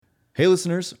Hey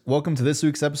listeners, welcome to this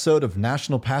week's episode of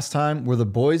National Pastime, where the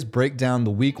boys break down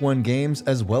the Week 1 games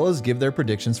as well as give their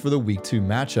predictions for the Week 2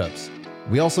 matchups.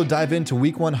 We also dive into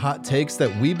Week 1 hot takes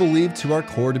that we believe to our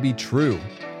core to be true.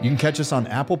 You can catch us on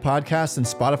Apple Podcasts and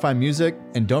Spotify Music,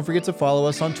 and don't forget to follow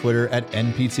us on Twitter at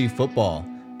NPT Football.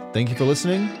 Thank you for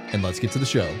listening, and let's get to the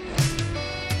show.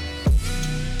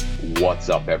 What's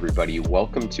up, everybody?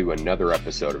 Welcome to another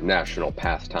episode of National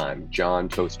Pastime. John,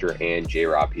 Toaster, and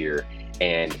J-Rob here,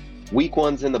 and Week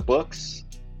 1's in the books,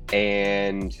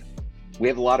 and we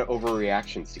have a lot of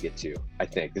overreactions to get to. I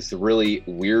think this is a really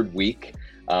weird week.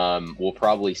 We'll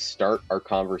probably start our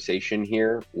conversation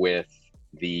here with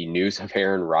the news of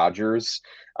Aaron Rodgers.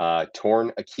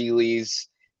 Torn Achilles,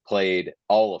 played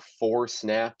all of 4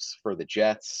 snaps for the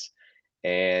Jets,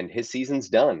 and his season's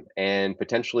done, and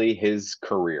potentially his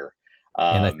career.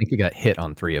 And I think he got hit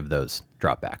on 3 of those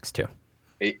dropbacks too.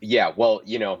 Yeah, well,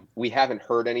 we haven't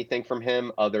heard anything from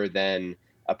him other than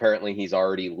apparently he's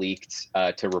already leaked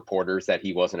to reporters that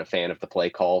he wasn't a fan of the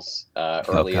play calls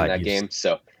early in that game.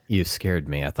 So you scared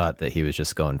me. I thought that he was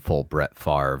just going full Brett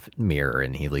Favre mirror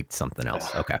and he leaked something else.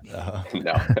 Okay.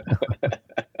 No,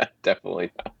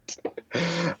 definitely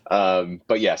not.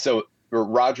 But yeah, so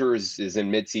Rodgers is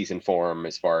in midseason form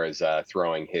as far as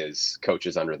throwing his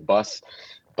coaches under the bus.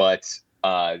 But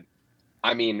I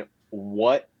mean,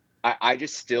 I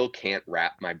just still can't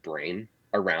wrap my brain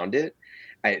around it.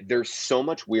 There's so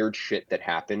much weird shit that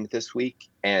happened this week,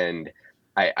 and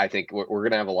I think we're going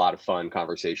to have a lot of fun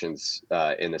conversations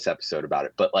in this episode about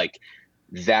it. But like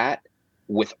that,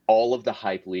 with all of the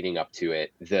hype leading up to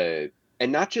it,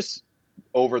 and not just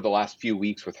over the last few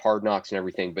weeks with Hard Knocks and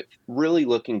everything, but really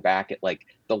looking back at like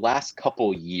the last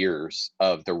couple years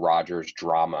of the Rodgers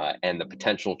drama and the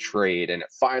potential trade, and it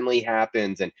finally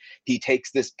happens and he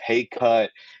takes this pay cut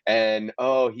and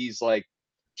he's like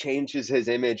changes his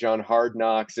image on Hard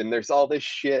Knocks and there's all this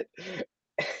shit.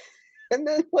 And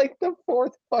then like the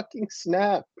 4th fucking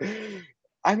snap.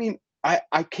 I mean,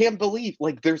 I can't believe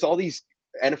like there's all these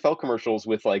NFL commercials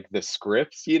with like the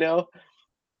scripts,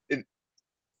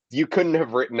 you couldn't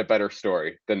have written a better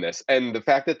story than this. And the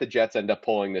fact that the Jets end up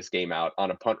pulling this game out on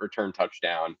a punt return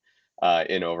touchdown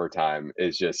in overtime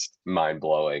is just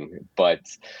mind-blowing. But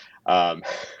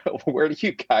where do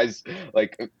you guys,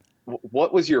 like,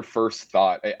 what was your first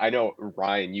thought? I know,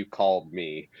 Ryan, you called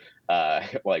me,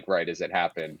 like, right as it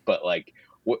happened. But, like,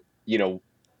 what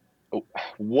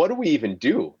do we even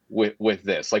do with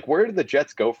this? Like, where do the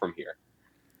Jets go from here?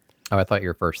 Oh, I thought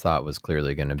your first thought was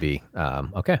clearly going to be,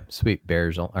 okay, sweet.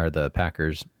 The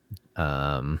Packers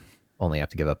only have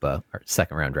to give up a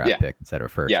second round draft pick instead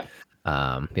of first. Yeah.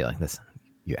 Be like this,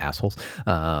 you assholes.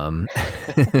 I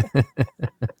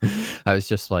was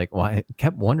just like, I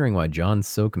kept wondering why John's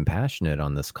so compassionate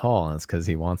on this call. And it's because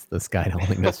he wants this guy to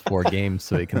only miss 4 games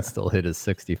so he can still hit his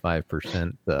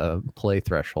 65% play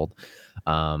threshold.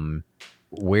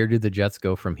 Where do the Jets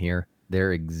go from here?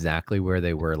 They're exactly where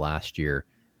they were last year.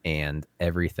 And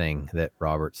everything that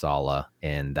Robert Saleh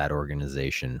and that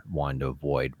organization wanted to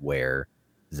avoid, where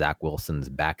Zach Wilson's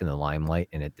back in the limelight,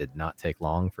 and it did not take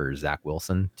long for Zach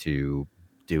Wilson to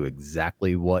do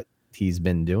exactly what he's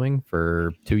been doing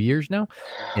for 2 years now,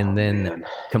 and then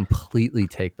completely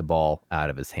take the ball out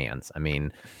of his hands. I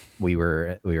mean, we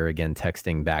were again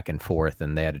texting back and forth,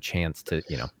 and they had a chance to,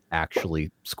 actually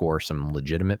score some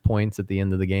legitimate points at the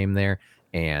end of the game there.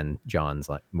 And John's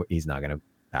like, he's not going to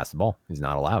pass the ball. He's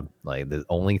not allowed. Like, the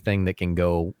only thing that can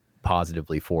go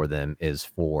positively for them is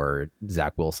for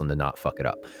Zach Wilson to not fuck it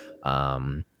up.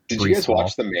 Did you guys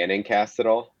watch the Manning cast at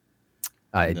all?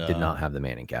 I did not have the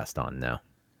Manning cast on, no.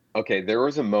 Okay, there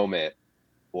was a moment,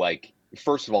 like,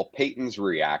 first of all, Peyton's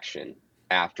reaction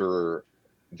after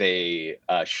they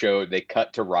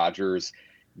cut to Rodgers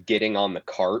getting on the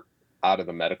cart out of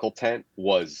the medical tent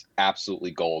was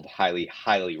absolutely gold. Highly,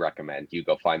 highly recommend you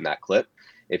go find that clip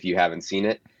if you haven't seen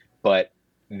it. But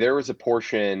there was a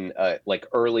portion like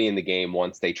early in the game,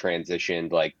 once they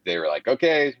transitioned, like they were like,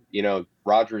 okay,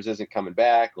 Rodgers isn't coming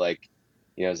back. Like,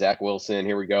 Zach Wilson,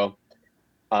 here we go.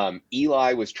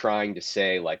 Eli was trying to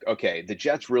say like, okay, the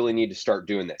Jets really need to start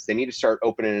doing this. They need to start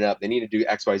opening it up. They need to do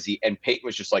X, Y, Z. And Peyton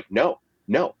was just like, no,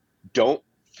 don't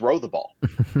throw the ball.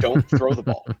 Don't throw the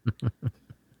ball.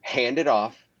 Hand it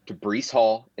off to Breece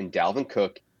Hall and Dalvin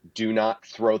Cook. Do not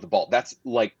throw the ball. That's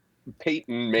like,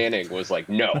 Peyton Manning was like,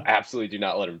 no, absolutely do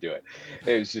not let him do it.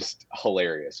 It was just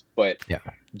hilarious. But yeah,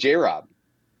 J-Rob,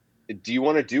 do you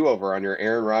want to do over on your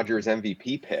Aaron Rodgers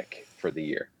MVP pick for the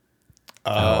year?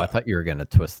 I thought you were going to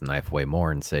twist the knife way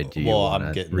more and say, do you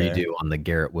want to redo there on the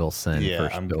Garrett Wilson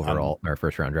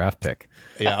first round draft pick?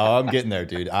 Yeah, I'm getting there,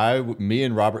 dude. Me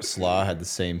and Robert Slaw had the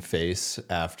same face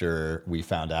after we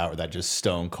found out, that just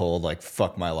stone cold, like,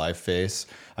 fuck my life face.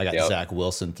 I got Zach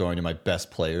Wilson throwing to my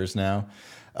best players now.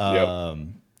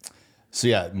 So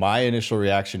yeah, my initial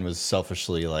reaction was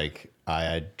selfishly like, I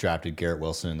had drafted Garrett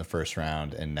Wilson in the first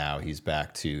round, and now he's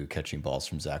back to catching balls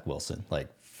from Zach Wilson. Like,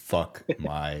 fuck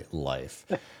my life.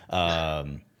 But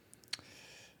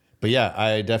yeah,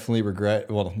 I definitely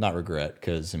not regret,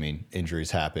 because I mean, injuries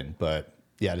happen. But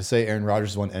yeah, to say Aaron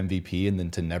Rodgers won MVP and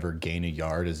then to never gain a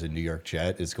yard as a New York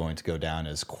Jet is going to go down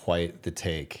as quite the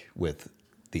take with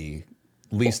the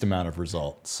least amount of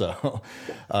results. So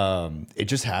it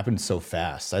just happened so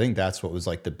fast. I think that's what was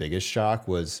like the biggest shock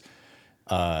was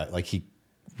like he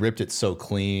ripped it so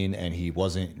clean and he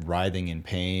wasn't writhing in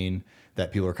pain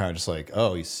that people were kind of just like,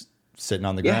 oh, he's sitting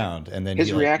on the ground. And then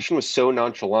his reaction was so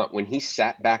nonchalant. When he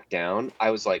sat back down,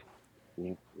 I was like,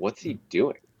 what's he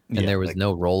doing? And there was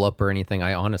no roll up or anything.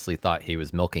 I honestly thought he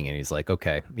was milking it. He's like,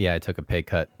 okay, yeah, I took a pay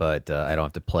cut, but I don't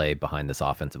have to play behind this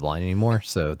offensive line anymore.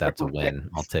 So that's a win.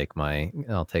 I'll take my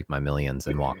millions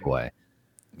and walk away.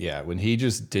 Yeah, when he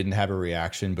just didn't have a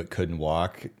reaction but couldn't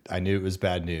walk, I knew it was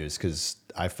bad news, because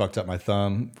I fucked up my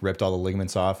thumb, ripped all the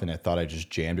ligaments off, and I thought I just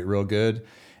jammed it real good.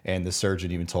 And the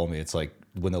surgeon even told me, it's like,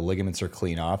 when the ligaments are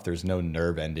clean off, there's no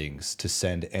nerve endings to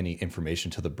send any information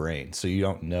to the brain. So you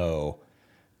don't know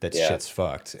that shit's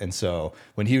fucked. And so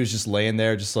when he was just laying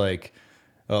there, just like,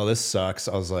 oh, this sucks,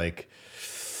 I was like,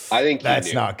 I think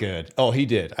that's not good. Oh, he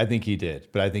did. I think he did.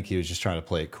 But I think he was just trying to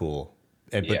play it cool.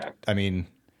 But I mean,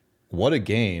 what a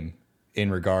game in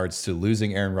regards to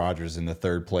losing Aaron Rodgers in the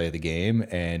third play of the game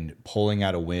and pulling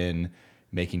out a win,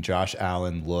 making Josh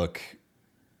Allen look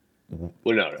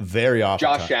very off.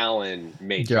 Josh Allen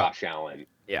made Josh Allen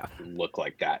look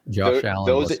like that. Josh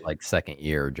Allen was like second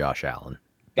year Josh Allen.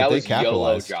 That was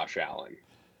YOLO Josh Allen.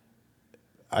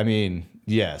 I mean,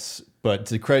 yes, but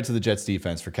to credit to the Jets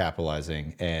defense for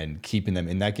capitalizing and keeping them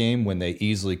in that game when they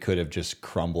easily could have just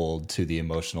crumbled to the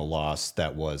emotional loss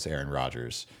that was Aaron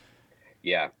Rodgers.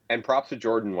 Yeah, and props to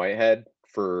Jordan Whitehead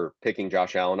for picking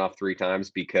Josh Allen off 3 times,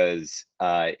 because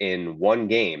in one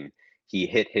game he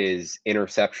hit his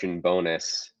interception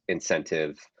bonus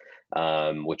incentive,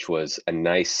 which was a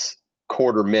nice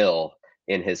 $250,000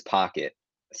 in his pocket.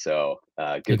 So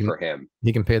good for him.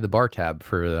 He can pay the bar tab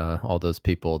for all those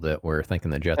people that were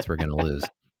thinking the Jets were going to lose.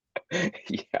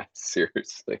 Yeah,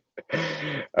 seriously.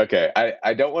 Okay,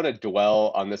 I don't want to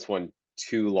dwell on this one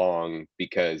too long,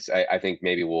 because I think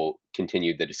maybe we'll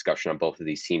continue the discussion on both of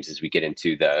these teams as we get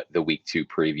into the week 2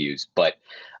 previews. But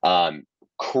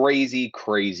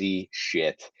crazy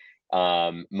shit.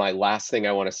 My last thing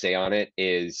I want to say on it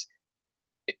is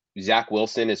Zach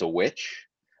Wilson is a witch.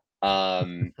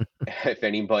 If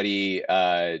anybody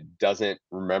doesn't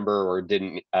remember or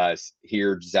didn't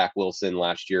hear, Zach Wilson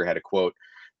last year had a quote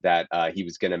that he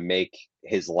was going to make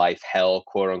his life hell,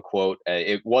 quote unquote.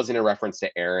 It wasn't in reference to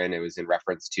Aaron. It was in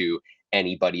reference to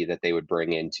anybody that they would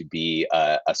bring in to be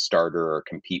a starter or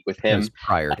compete with him.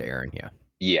 Prior to Aaron, yeah.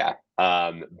 Yeah.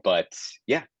 But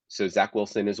yeah, so Zach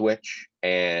Wilson is witch,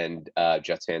 and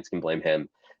Jets fans can blame him,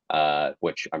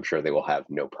 which I'm sure they will have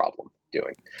no problem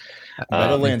doing.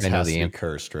 Meadowlands has to be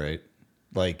cursed, right?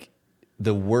 Like,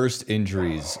 the worst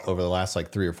injuries over the last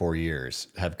like 3 or 4 years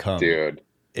have come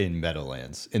in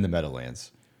Meadowlands, in the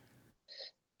Meadowlands.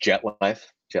 Jet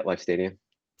Life Stadium.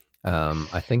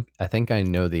 I think I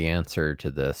know the answer to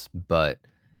this, but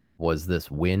was this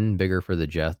win bigger for the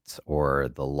Jets or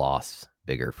the loss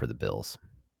bigger for the Bills?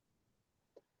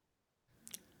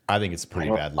 I think it's a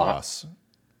pretty bad loss.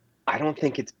 I don't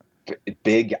think it's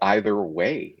big either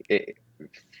way.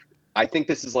 I think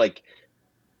this is like,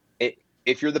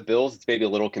 if you're the Bills, it's maybe a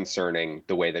little concerning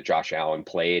the way that Josh Allen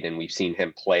played, and we've seen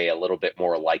him play a little bit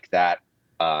more like that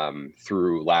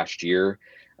through last year.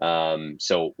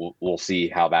 So we'll see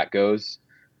how that goes.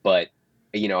 But,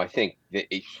 I think that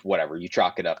whatever, you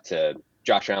chalk it up to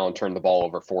Josh Allen turned the ball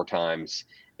over 4 times,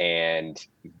 and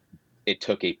it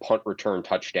took a punt return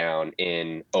touchdown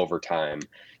in overtime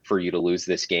for you to lose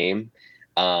this game.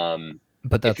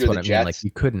 But that's what I mean. Like,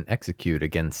 you couldn't execute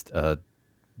against a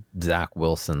Zach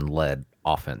Wilson-led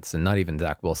offense, and not even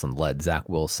Zach Wilson-led. Zach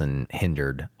Wilson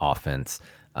hindered offense.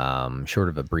 Short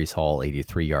of a Breece Hall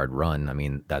 83-yard run, I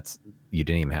mean, you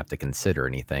didn't even have to consider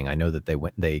anything. I know that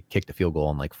they kicked a field goal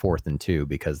on like 4th and 2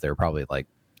 because they're probably like,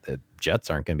 the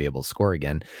Jets aren't going to be able to score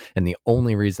again. And the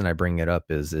only reason I bring it up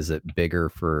is it bigger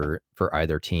for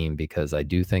either team? Because I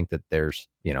do think that there's,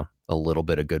 a little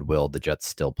bit of goodwill. The Jets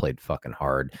still played fucking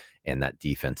hard, and that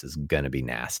defense is going to be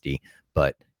nasty.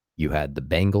 But You had the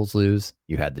Bengals lose,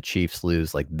 you had the Chiefs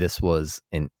lose. Like, this was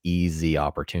an easy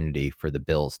opportunity for the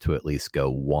Bills to at least go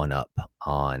one up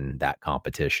on that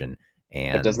competition.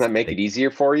 And but doesn't that make it easier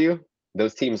for you?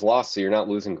 Those teams lost, so you're not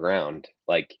losing ground.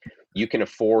 Like, you can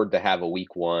afford to have a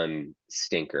week 1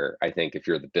 stinker, I think, if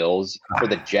you're the Bills. For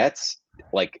the Jets,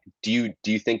 like, do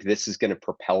you think this is going to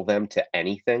propel them to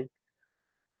anything?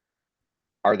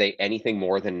 Are they anything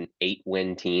more than an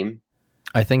 8-win team?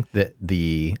 I think that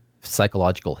the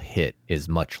psychological hit is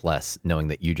much less knowing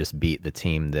that you just beat the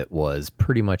team that was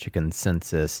pretty much a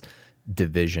consensus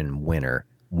division winner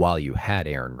while you had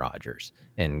Aaron Rodgers.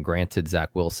 And granted, Zach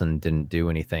Wilson didn't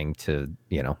do anything to,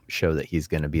 show that he's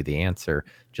going to be the answer.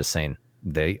 Just saying,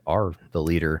 they are the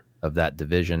leader of that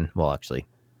division. Well, actually,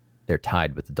 they're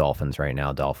tied with the Dolphins right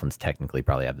now. Dolphins technically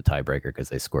probably have the tiebreaker because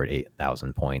they scored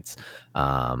 8,000 points.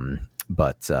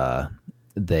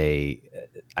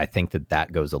 I think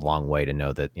that goes a long way to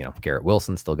know that, Garrett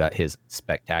Wilson still got his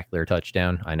spectacular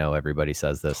touchdown. I know everybody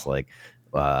says this, like,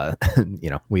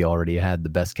 we already had the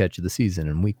best catch of the season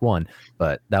in week 1,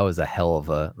 but that was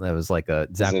that was like a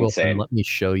Zach Wilson, let me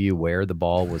show you where the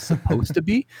ball was supposed to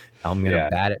be. I'm going to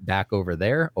bat it back over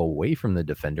there away from the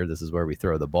defender. This is where we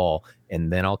throw the ball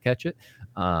and then I'll catch it.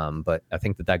 But I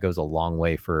think that goes a long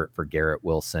way for Garrett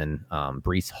Wilson.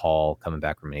 Breece Hall coming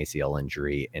back from an ACL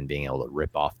injury and being able to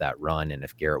rip off that run. And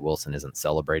if Garrett Wilson isn't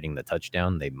celebrating the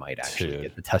touchdown, they might actually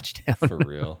get the touchdown. For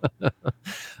real.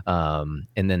 And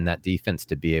then that defense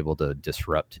to be able to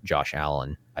disrupt Josh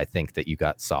Allen. I think that you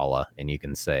got Saleh and you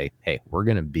can say, hey, we're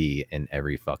going to be in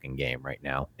every fucking game right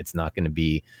now. It's not going to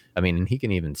be, and he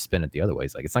can even spin it the other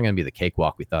ways. Like, it's not going to be the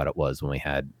cakewalk we thought it was when we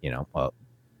had, a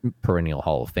perennial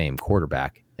Hall of Fame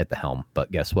quarterback at the helm.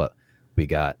 But guess what? We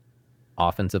got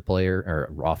offensive player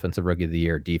or offensive rookie of the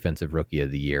year, defensive rookie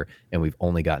of the year, and we've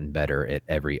only gotten better at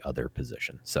every other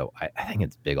position. So I think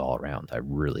it's big all around. I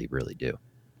really, really do.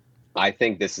 I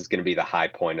think this is going to be the high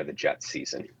point of the Jets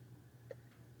season.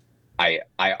 I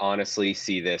honestly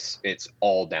see this. It's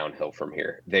all downhill from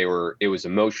here. It was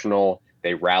emotional.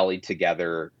 They rallied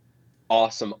together.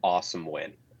 Awesome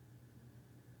win.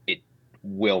 It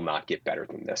will not get better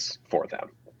than this for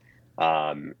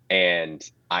them.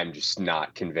 And I'm just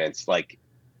not convinced. Like,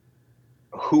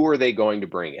 who are they going to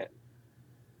bring in?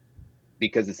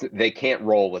 Because they can't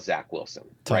roll with Zach Wilson,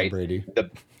 Tom right? Brady.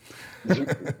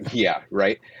 Yeah,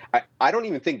 right. I don't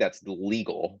even think that's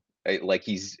legal. Like,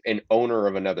 he's an owner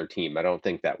of another team. I don't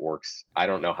think that works. I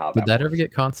don't know how Did that ever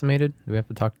get consummated? Do we have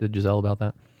to talk to Giselle about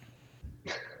that?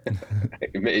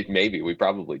 Maybe we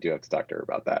probably do have to talk to her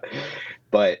about that.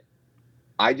 But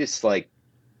I just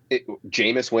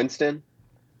Jameis Winston.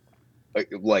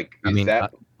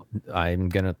 I'm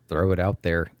gonna throw it out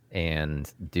there,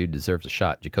 and dude deserves a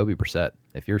shot. Jacoby Brissett.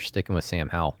 If you're sticking with Sam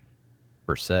Howell,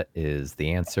 Brissett is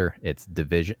the answer. It's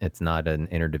division. It's not an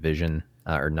interdivision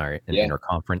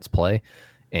interconference play,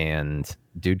 and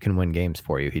dude can win games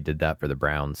for you. He did that for the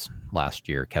Browns last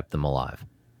year, kept them alive.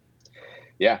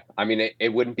 Yeah,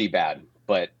 it wouldn't be bad,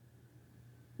 but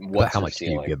how much do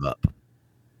you give up?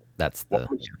 That's the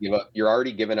give up. You're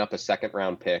already giving up a 2nd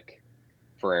round pick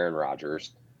for Aaron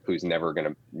Rodgers, who's never going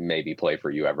to maybe play for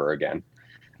you ever again.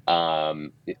 I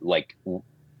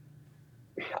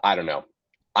don't know.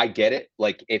 I get it.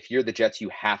 Like, if you're the Jets, you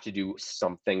have to do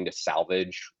something to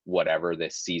salvage whatever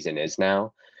this season is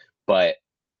now. But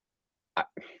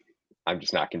I'm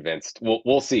just not convinced.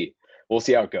 We'll see. We'll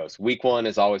see how it goes. Week 1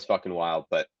 is always fucking wild,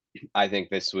 but I think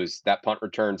that punt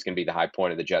return is going to be the high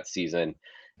point of the Jets season,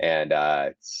 and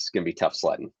it's going to be tough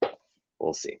sledding.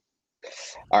 We'll see.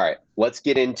 All right, let's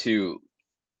get into.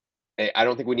 I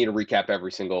don't think we need to recap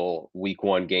every single week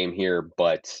 1 game here,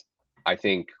 but I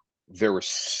think there were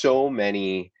so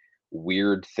many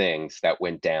weird things that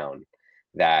went down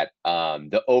that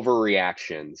the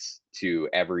overreactions to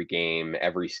every game,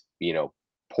 every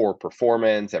poor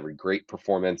performance, every great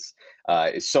performance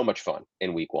is so much fun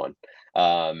in week 1.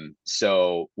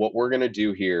 So what we're going to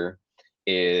do here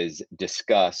is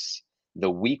discuss the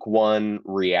week 1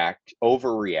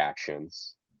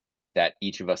 overreactions that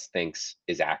each of us thinks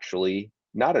is actually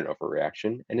not an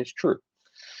overreaction and it's true.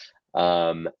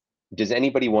 Does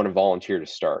anybody want to volunteer to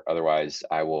start? Otherwise,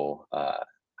 I will.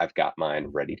 I've got mine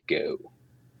ready to go.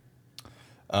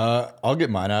 I'll get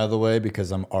mine out of the way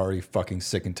because I'm already fucking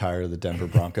sick and tired of the Denver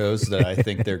Broncos that I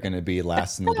think they're going to be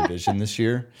last in the division this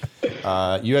year.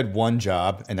 You had one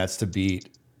job, and that's to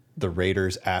beat the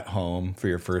Raiders at home for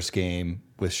your first game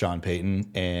with Sean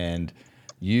Payton, and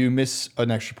you miss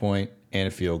an extra point and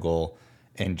a field goal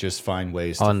and just find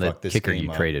ways to fuck this game up. On the kicker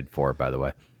you traded for, by the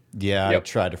way. Yeah, yep. I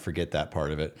tried to forget that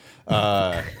part of it.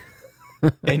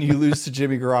 And you lose to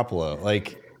Jimmy Garoppolo.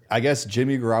 Like, I guess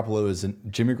Jimmy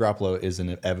Garoppolo is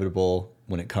inevitable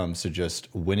when it comes to just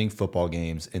winning football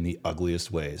games in the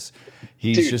ugliest ways.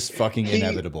 He's just fucking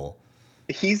inevitable.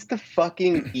 He's the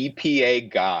fucking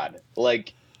EPA god.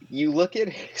 Like, you look at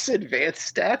his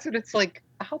advanced stats and it's like,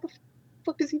 how the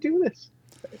fuck does he do this?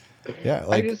 Yeah,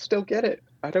 like, I just don't get it.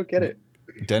 I don't get it.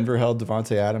 Denver held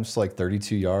Devontae Adams to like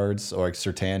 32 yards, or like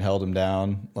Surtain held him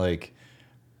down. Like,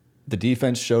 the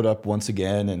defense showed up once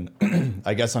again, and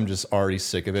I guess I'm just already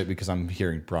sick of it because I'm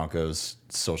hearing Broncos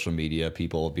social media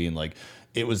people being like,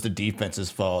 it was the defense's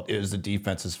fault. It was the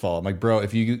defense's fault. I'm like, bro,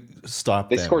 if you stop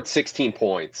them. They scored 16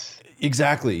 points.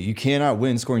 Exactly. You cannot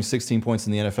win scoring 16 points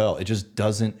in the NFL. It just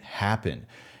doesn't happen.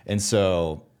 And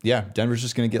so, yeah, Denver's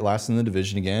just going to get last in the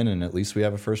division again, and at least we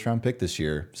have a first-round pick this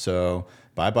year. So,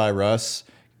 bye-bye, Russ.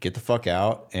 Get the fuck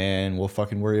out, and we'll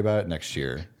fucking worry about it next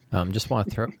year. Just want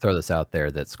to throw this out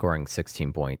there that scoring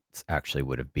 16 points actually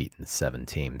would have beaten 7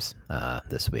 teams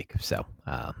this week. So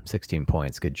 16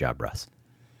 points. Good job, Russ.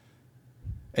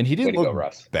 And he didn't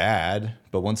look bad,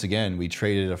 but once again, we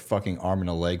traded a fucking arm and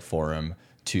a leg for him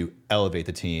to elevate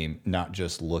the team, not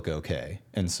just look okay.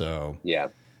 And so yeah,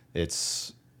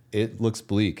 it looks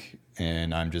bleak,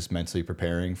 and I'm just mentally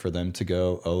preparing for them to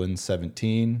go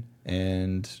 0-17,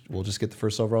 and we'll just get the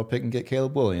first overall pick and get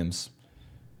Caleb Williams.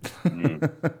 I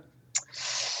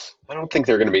don't think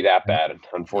they're going to be that bad,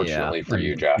 unfortunately, for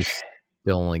you, Josh.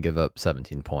 They'll only give up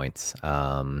 17 points,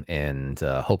 and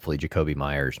hopefully Jacoby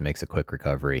Myers makes a quick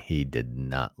recovery. He did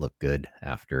not look good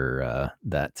after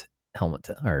that helmet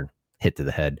or hit to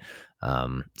the head.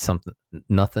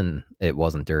 Nothing. It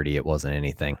wasn't dirty. It wasn't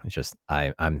anything. It's just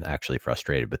I'm actually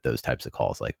frustrated with those types of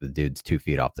calls. Like, the dude's 2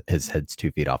 feet off. His head's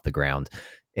 2 feet off the ground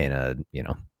in a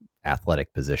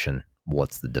athletic position.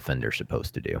 What's the defender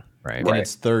supposed to do, right? And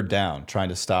it's third down, trying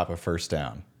to stop a first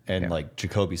down, and like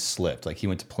Jacoby slipped. Like, he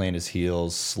went to plant his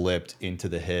heels, slipped into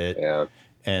the hit. Yeah,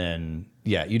 and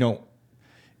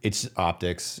it's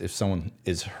optics. If someone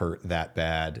is hurt that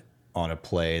bad on a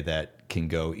play that can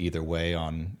go either way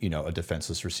on a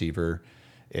defenseless receiver,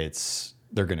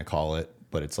 they're going to call it.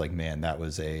 But it's like, man, that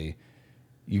was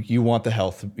you want the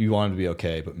health, you want him to be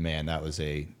okay, but man, that was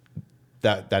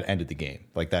that ended the game.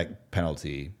 Like, that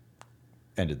penalty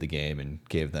ended the game and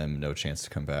gave them no chance to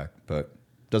come back. But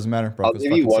doesn't matter. Broncos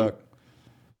fucking suck.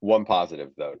 One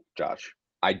positive though, Josh.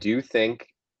 I do think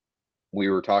we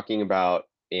were talking about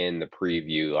in the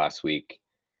preview last week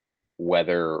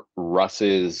whether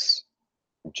Russ's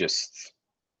just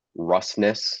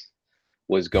Russness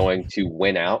was going to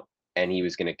win out and he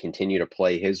was going to continue to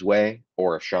play his way,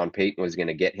 or if Sean Payton was going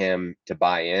to get him to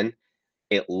buy in.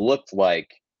 It looked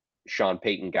like Sean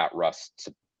Payton got Russ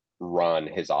to run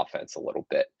his offense a little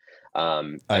bit.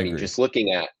 I mean, just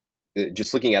looking at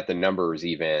the numbers,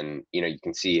 even, you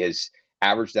can see his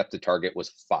average depth of target was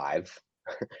 5,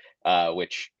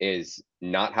 which is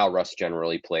not how Russ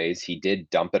generally plays. He did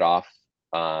dump it off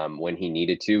when he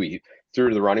needed to. He threw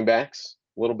to the running backs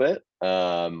a little bit,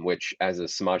 which, as a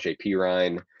Samaje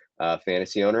Perine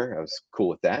fantasy owner, I was cool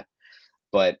with that.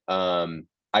 But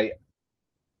I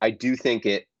do think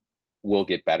it will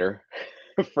get better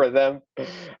for them,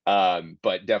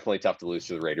 but definitely tough to lose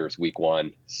to the Raiders week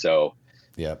 1. So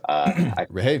yeah,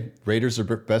 hey, Raiders are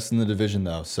best in the division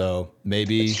though, so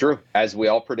maybe it's true, as we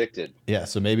all predicted. Yeah,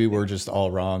 so maybe we're just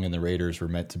all wrong, and the Raiders were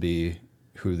meant to be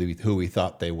who we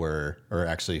thought they were, or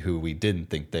actually who we didn't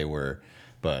think they were.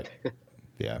 But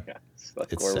yeah,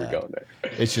 it's where we're going there.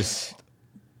 It's just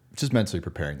mentally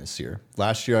preparing this year.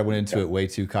 Last year I went into it way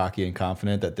too cocky and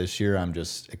confident. That this year I'm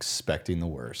just expecting the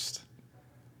worst.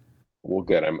 Well,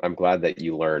 good. I'm glad that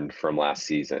you learned from last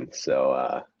season.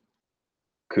 So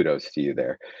kudos to you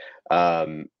there.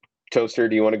 Toaster,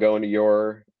 do you want to go into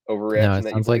your overreaction? No,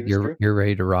 it sounds like you're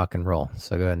ready to rock and roll.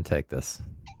 So go ahead and take this.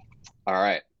 All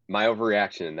right. My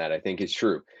overreaction in that I think is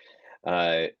true.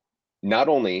 Not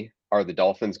only are the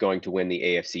Dolphins going to win the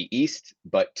AFC East,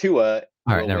 but Tua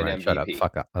will win MVP. Shut up.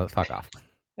 Fuck off.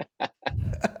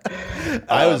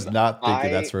 I was not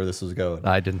thinking that's where this was going.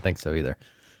 I didn't think so either.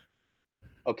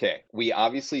 Okay, we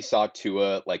obviously saw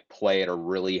Tua play at a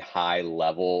really high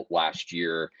level last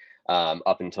year,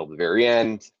 up until the very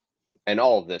end, and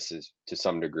all of this is to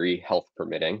some degree health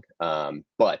permitting.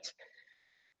 But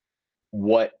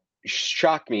what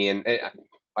shocked me, and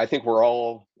I think we're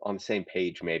all on the same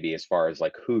page maybe as far as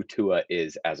who Tua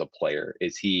is as a player.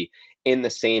 Is he in the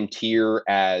same tier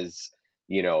as,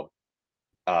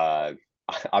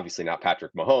 obviously not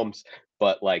Patrick Mahomes,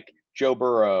 but Joe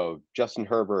Burrow, Justin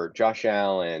Herbert, Josh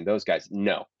Allen, those guys?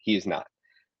 No, he is not.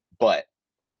 But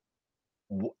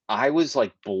I was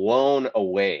blown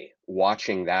away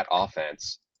watching that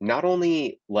offense. Not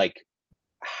only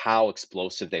how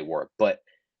explosive they were, but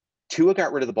Tua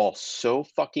got rid of the ball so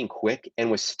fucking quick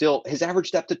and was still, his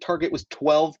average depth of target was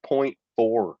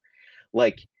 12.4.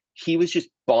 Like, he was just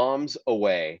bombs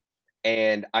away.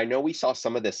 And I know we saw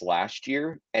some of this last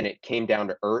year, and it came down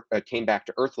to earth, came back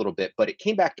to earth a little bit, but it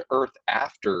came back to earth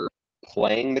after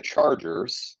playing the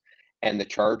Chargers, and the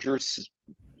Chargers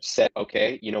said,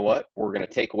 okay, you know what? We're going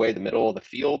to take away the middle of the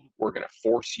field. We're going to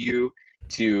force you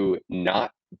to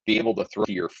not be able to throw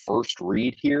your first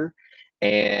read here.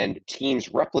 And teams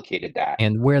replicated that.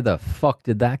 And where the fuck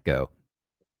did that go?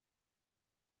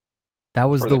 That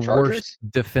was the worst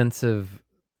defensive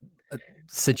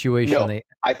situation. No,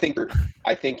 I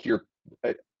think you're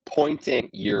pointing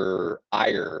your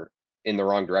ire in the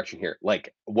wrong direction here.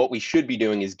 Like, what we should be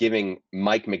doing is giving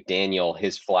Mike McDaniel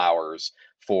his flowers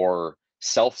for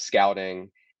self-scouting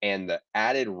and the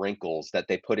added wrinkles that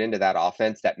they put into that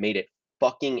offense that made it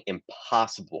fucking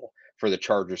impossible for the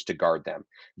Chargers to guard them.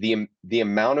 The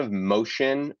amount of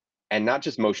motion, and not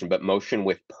just motion, but motion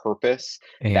with purpose,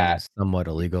 and that's somewhat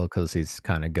illegal because he's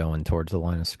kind of going towards the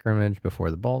line of scrimmage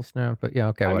before the ball snap. But yeah,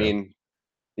 okay. Whatever. I mean,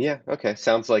 yeah, okay.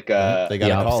 Sounds like they got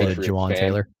the opposite of Juwan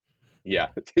Taylor. Yeah,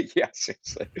 yeah,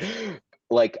 seriously.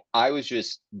 Like, I was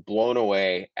just blown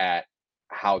away at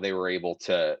how they were able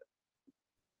to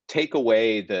take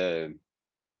away the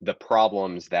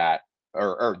problems that,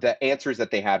 or the answers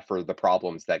that they had for the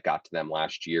problems that got to them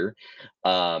last year.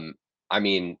 I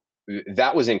mean,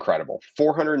 that was incredible.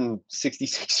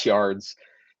 466 yards,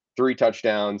 3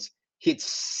 touchdowns. He had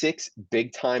 6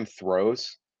 big time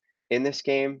throws in this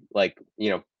game. Like,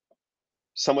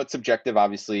 somewhat subjective,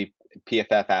 obviously,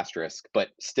 PFF asterisk, but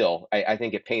still, I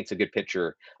think it paints a good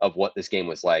picture of what this game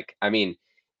was like. I mean,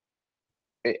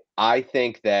 I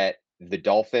think that the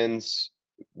Dolphins,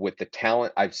 with the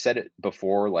talent, I've said it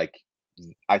before, like,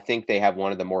 I think they have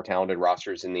one of the more talented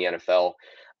rosters in the NFL.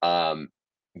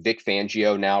 Vic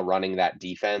Fangio now running that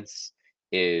defense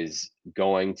is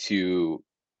going to,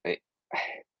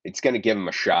 it's going to give him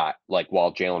a shot, like,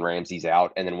 while Jalen Ramsey's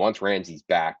out. And then once Ramsey's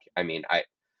back, I mean,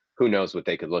 who knows what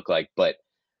they could look like. But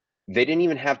they didn't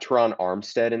even have Teron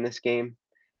Armstead in this game.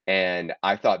 And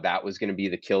I thought that was going to be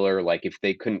the killer. Like, if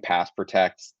they couldn't pass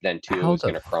protect, then Tua was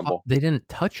going to crumble. They didn't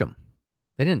touch him.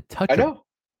 They didn't touch him.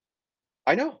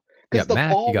 I know. You got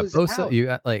Mac, you got Bosa, out. You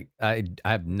got, like, I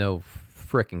have no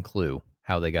freaking clue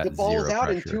how they got the ball's zero out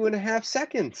pressure. in 2.5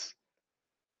 seconds.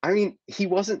 I mean, he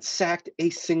wasn't sacked a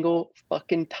single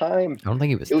fucking time. I don't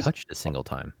think he was touched a single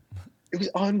time. It was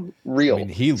unreal. I mean,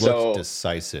 he looked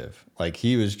decisive. Like,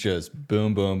 he was just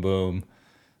boom, boom, boom.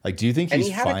 Like, do you think he's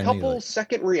finally... And he had a couple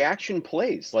second reaction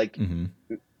plays. Like,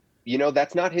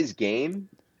 that's not his game.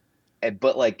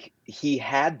 But, like, he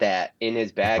had that in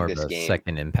his bag this game.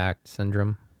 Second impact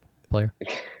syndrome player.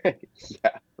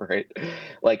 Yeah, right.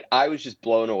 Like, I was just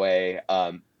blown away.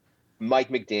 Mike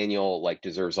McDaniel, like,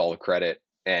 deserves all the credit.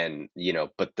 And,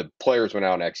 but the players went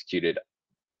out and executed.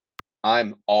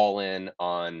 I'm all in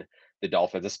on the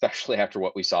Dolphins, especially after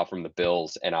what we saw from the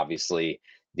Bills and obviously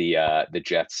the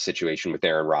Jets situation with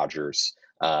Aaron Rodgers.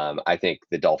 I think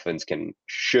the Dolphins can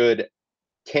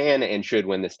and should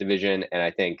win this division, and I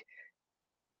think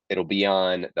it'll be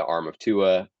on the arm of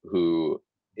Tua, who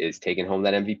is taking home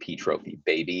that MVP trophy,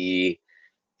 baby.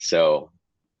 So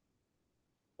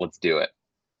let's do it.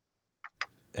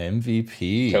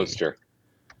 MVP Toaster.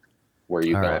 Where are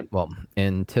you going? Right. Well,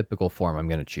 in typical form, I'm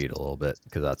going to cheat a little bit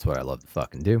because that's what I love to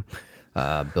fucking do.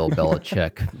 Bill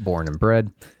Belichick, born and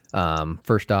bred.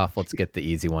 First off, let's get the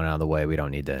easy one out of the way. We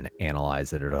don't need to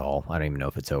analyze it at all. I don't even know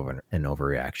if it's an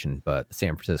overreaction, but the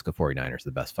San Francisco 49ers are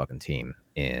the best fucking team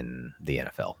in the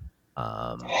NFL.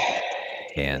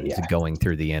 Going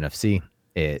through the NFC,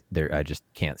 I just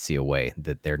can't see a way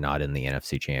that they're not in the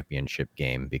NFC Championship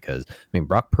game because, I mean,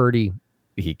 Brock Purdy,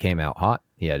 he came out hot.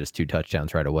 He had his 2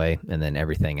 touchdowns right away. And then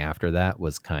everything after that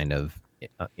was kind of,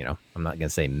 I'm not going to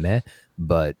say meh,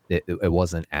 but it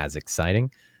wasn't as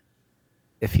exciting.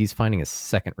 If he's finding a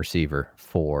second receiver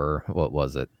for, what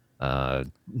was it,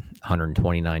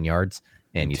 129 yards,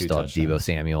 and you still have Deebo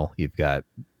Samuel, you've got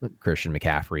Christian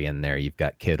McCaffrey in there, you've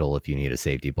got Kittle if you need a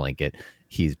safety blanket,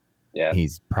 he's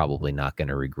probably not going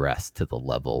to regress to the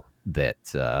level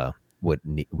that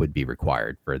would be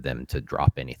required for them to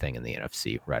drop anything in the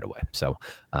NFC right away. So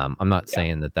I'm not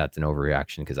saying that that's an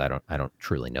overreaction because I don't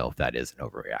truly know if that is an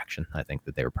overreaction. I think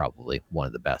that they were probably one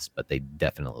of the best, but they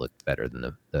definitely looked better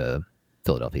than the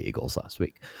Philadelphia Eagles last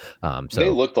week. So they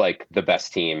looked like the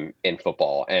best team in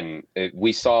football, and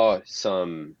we saw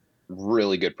some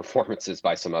really good performances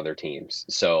by some other teams.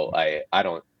 So I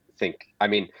don't think, I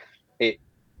mean,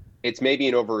 it's maybe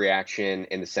an overreaction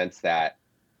in the sense that,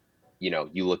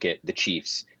 you look at the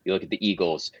Chiefs, You look at the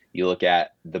Eagles, you look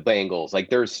at the Bengals. Like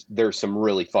there's some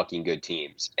really fucking good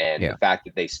teams, and the fact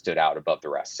that they stood out above the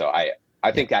rest. So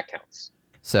I think that counts.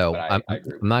 So I'm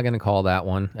not going to call that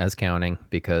one as counting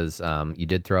because you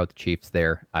did throw out the Chiefs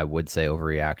there. I would say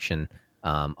overreaction.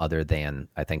 Other than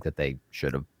I think that they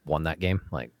should have won that game.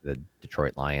 Like the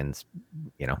Detroit Lions,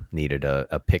 needed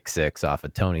a pick six off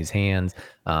of Tony's hands.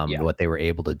 What they were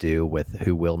able to do with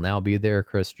who will now be there,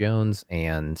 Chris Jones,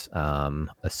 and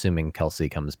assuming Kelsey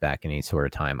comes back any sort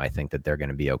of time, I think that they're going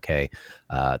to be okay.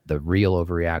 The real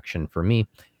overreaction for me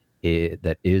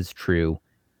that is true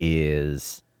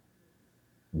is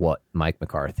what Mike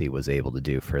McCarthy was able to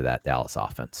do for that Dallas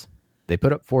offense. They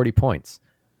put up 40 points.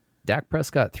 Dak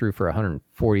Prescott threw for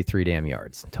 143 damn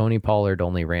yards. Tony Pollard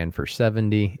only ran for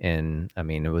 70, and I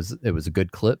mean it was a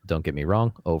good clip. Don't get me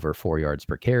wrong, over 4 yards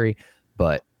per carry,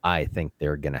 but I think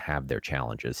they're going to have their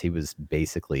challenges. He was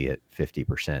basically at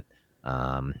 50%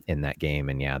 in that game,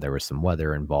 and yeah, there was some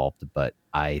weather involved, but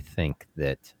I think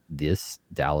that this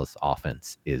Dallas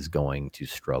offense is going to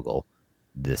struggle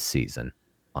this season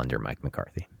under Mike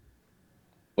McCarthy.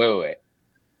 Wait.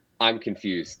 I'm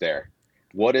confused there.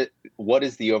 What is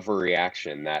the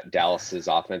overreaction that Dallas's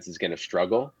offense is going to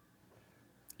struggle?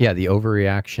 Yeah, the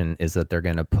overreaction is that they're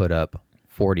going to put up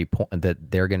 40 points, that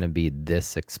they're going to be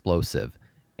this explosive.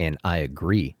 And I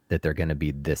agree that they're going to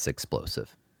be this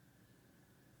explosive.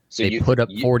 So they put up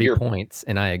 40 points,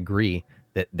 and I agree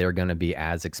that they're going to be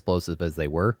as explosive as they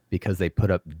were because they put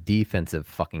up defensive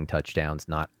fucking touchdowns,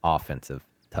 not offensive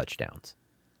touchdowns.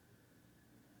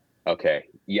 Okay.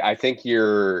 Yeah, I think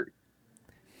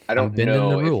I don't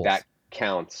know if that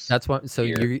counts. That's what. So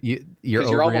your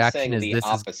overreaction is this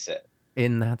opposite,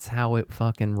 and that's how it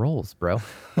fucking rolls, bro.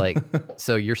 Like,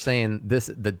 so you're saying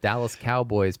the Dallas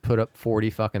Cowboys put up 40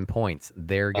 fucking points.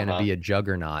 They're gonna be a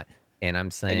juggernaut, and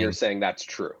I'm saying, and you're saying that's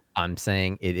true. I'm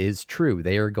saying it is true.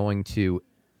 They are going to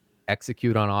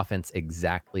execute on offense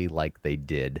exactly like they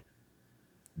did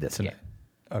this game.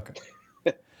 Okay.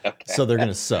 Okay. So they're going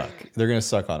to suck. They're going to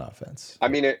suck on offense. I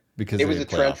mean, it was a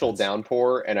torrential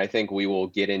downpour, and I think we will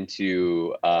get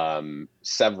into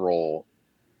several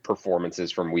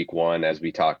performances from week one as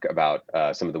we talk about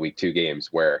some of the week 2 games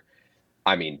where,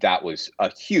 I mean, that was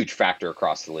a huge factor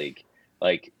across the league.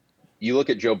 Like, you look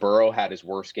at Joe Burrow had his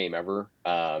worst game ever.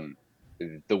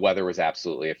 The weather was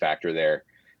absolutely a factor there.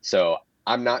 So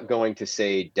I'm not going to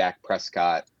say Dak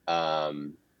Prescott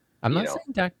I'm not saying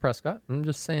Dak Prescott. I'm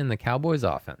just saying the Cowboys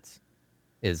offense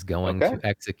is going to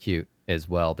execute as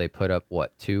well. They put up,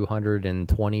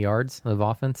 220 yards of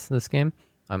offense this game?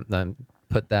 I'm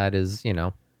put that as,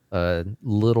 a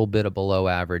little bit of below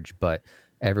average, but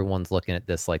everyone's looking at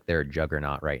this like they're a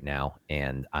juggernaut right now,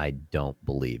 and I don't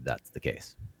believe that's the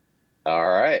case. All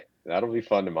right. That'll be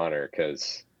fun to monitor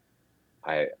because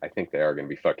I think they are going to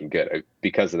be fucking good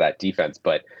because of that defense.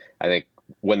 But I think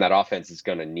when that offense is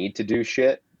going to need to do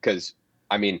shit, because,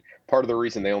 I mean, part of the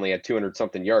reason they only had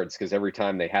 200-something yards because every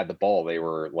time they had the ball, they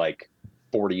were like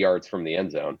 40 yards from the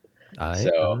end zone.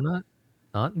 I'm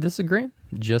not disagreeing.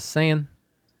 Just saying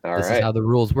this is how the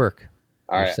rules work.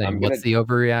 All right. Saying, what's the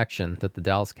overreaction that the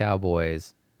Dallas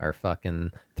Cowboys are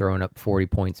fucking throwing up 40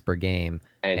 points per game?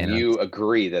 And you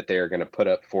agree that they are going to put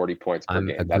up 40 points per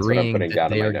game. That's what I'm putting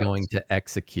down in my notes. They are going to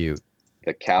execute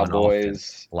the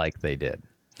Cowboys like they did.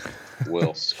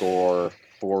 Will score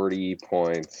 40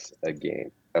 points a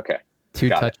game. Okay. 2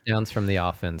 touchdowns from the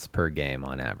offense per game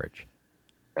on average.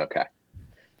 Okay.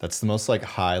 That's the most like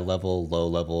high level, low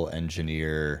level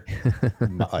engineer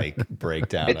like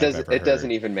breakdown. It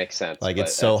doesn't even make sense. Like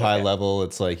it's so high level.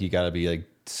 It's like you got to be like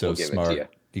so smart.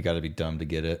 You got to be dumb to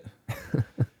get it.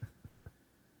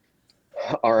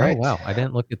 All right. Oh, wow. I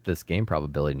didn't look at this game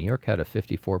probability. New York had a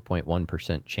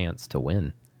 54.1% chance to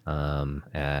win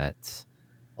at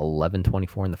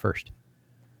 11:24 in the first.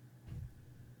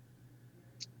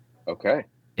 Okay.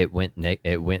 It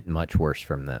went much worse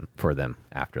for them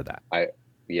after that. I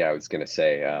was gonna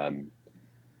say,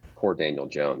 poor Daniel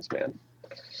Jones, man.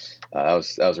 That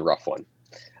was a rough one.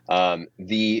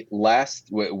 The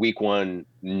last week 1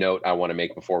 note I want to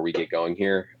make before we get going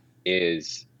here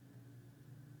is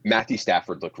Matthew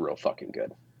Stafford looked real fucking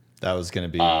good. That was going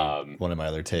to be one of my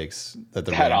other takes, that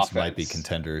the Rams might be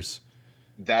contenders.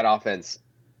 That offense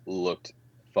looked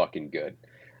fucking good.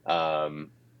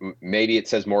 Maybe it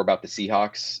says more about the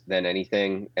Seahawks than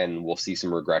anything, and we'll see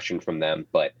some regression from them.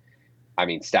 But, I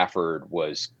mean, Stafford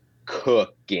was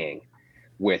cooking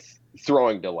with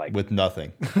throwing to like... With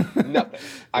nothing. Nothing.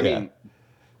 I mean,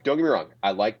 don't get me wrong.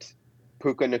 I liked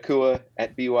Puka Nacua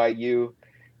at BYU.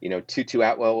 Tutu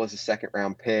Atwell was a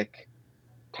second-round pick.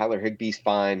 Tyler Higbee's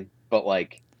fine. But,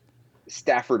 like,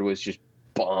 Stafford was just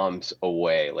bombs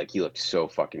away. Like, he looked so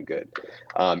fucking good.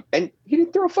 And he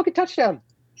didn't throw a fucking touchdown.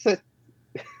 So,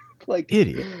 like,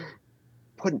 idiot.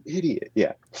 What an idiot.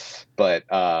 Yeah. But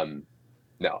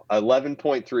no,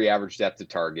 11.3 average depth to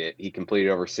target. He completed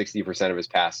over 60% of his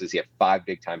passes. He had 5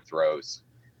 big time throws.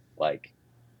 Like,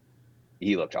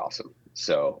 he looked awesome.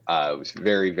 So I was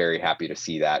very, very happy to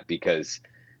see that, because,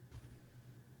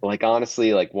 like,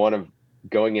 honestly, like,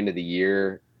 going into the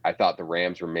year, I thought the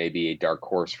Rams were maybe a dark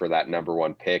horse for that number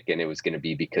 1 pick, and it was going to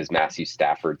be because Matthew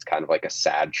Stafford's kind of like a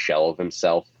sad shell of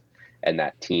himself, and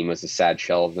that team was a sad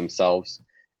shell of themselves.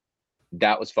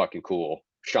 That was fucking cool.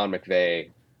 Sean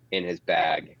McVay in his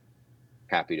bag.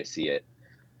 Happy to see it.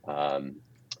 But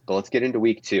let's get into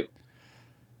week 2.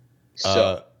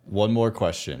 So one more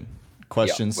question.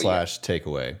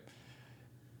 Takeaway.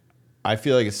 I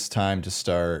feel like it's time to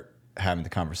start having the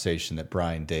conversation that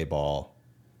Brian Daboll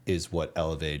is what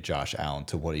elevated Josh Allen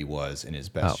to what he was in his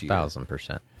best year.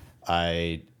 1,000%.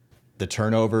 The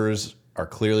turnovers are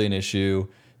clearly an issue.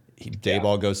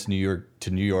 Daboll goes to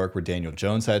New York, where Daniel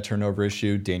Jones had a turnover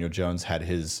issue. Daniel Jones had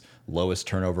his lowest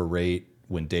turnover rate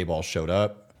when Daboll showed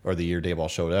up, or the year Daboll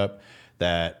showed up.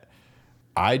 That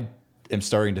I am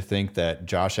starting to think that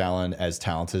Josh Allen, as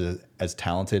talented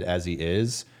as he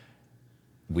is,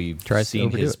 we've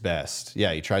seen his best.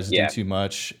 Yeah, he tries to do too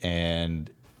much, and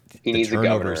the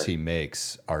turnovers he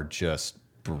makes are just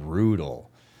brutal.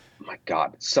 Oh my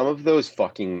God, some of those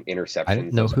fucking interceptions. I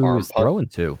didn't know who he was throwing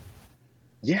to.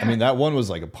 Yeah, I mean, that one was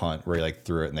like a punt where he like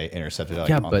threw it and they intercepted it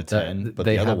on the 10. But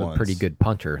they have a pretty good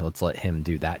punter. Let's let him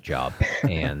do that job.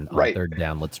 And on third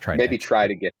down, let's try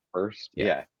to get first.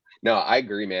 Yeah. No, I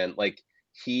agree, man. Like,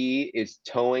 he is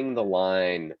towing the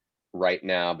line right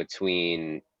now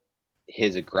between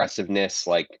his aggressiveness,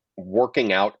 like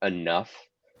working out enough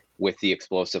with the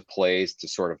explosive plays to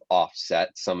sort of offset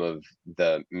some of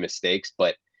the mistakes.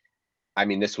 But I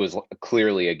mean, this was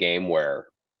clearly a game where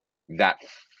that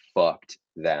fucked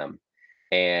them,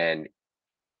 and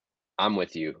I'm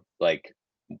with you. Like,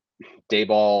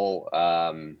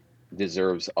 Daboll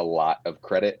deserves a lot of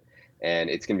credit, and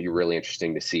it's going to be really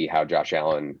interesting to see how Josh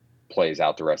Allen plays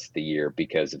out the rest of the year,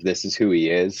 because if this is who he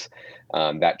is,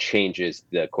 that changes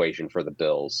the equation for the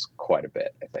Bills quite a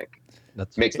bit. I think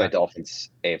makes my Dolphins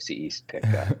AFC East pick.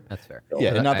 That's fair.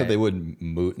 Yeah, and not that they would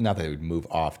move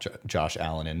off Josh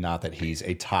Allen, and not that he's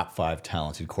a top 5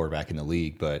 talented quarterback in the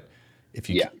league, but if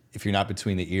you're not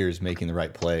between the ears making the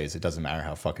right plays, it doesn't matter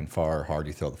how fucking far or hard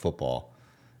you throw the football.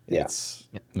 It's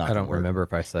not. I don't remember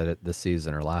if I said it this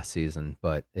season or last season,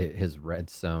 but his red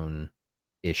zone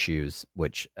issues,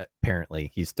 which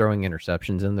apparently he's throwing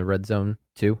interceptions in the red zone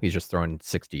too. He's just throwing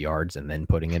 60 yards and then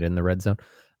putting it in the red zone.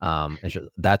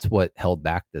 That's what held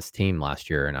back this team last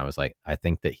year. And I was like, I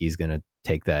think that he's going to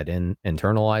take that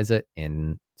internalize it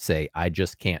and say, I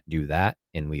just can't do that.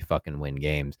 And we fucking win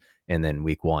games. And then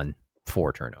week 1,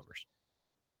 4 turnovers.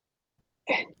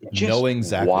 Just knowing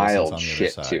Zach wild on the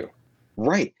shit other side. Too.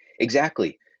 Right.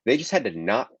 Exactly. They just had to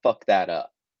not fuck that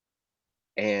up.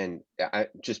 And I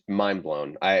just mind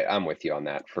blown. I'm with you on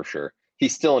that for sure.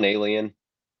 He's still an alien.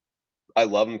 I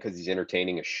love him because he's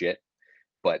entertaining as shit,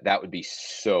 but that would be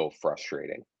so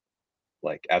frustrating.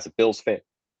 Like, as a Bills fan,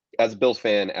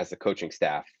 as the coaching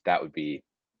staff, that would be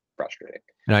frustrating.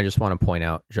 And I just want to point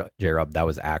out, J-Rob, that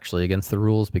was actually against the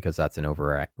rules, because that's an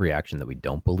overreaction that we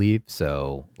don't believe.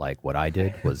 So, like, what I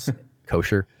did was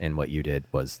kosher, and what you did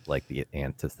was like the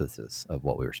antithesis of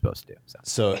what we were supposed to do.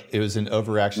 So it was an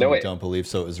overreaction we don't believe.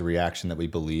 So it was a reaction that we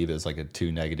believe is like a 2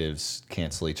 negatives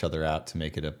cancel each other out to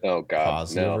make it a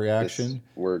positive reaction.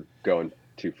 We're going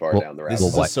too far down the rabbit hole.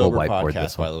 This is a sober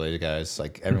podcast, by the way, guys.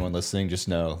 Like, everyone listening, just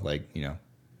know, like,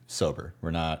 sober.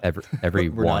 We're not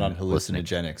we're not on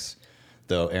hallucinogenics,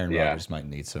 though Aaron Rodgers might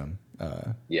need some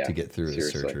to get through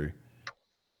his surgery.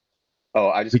 Oh,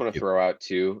 I just want to throw out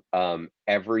too,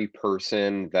 every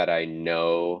person that I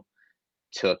know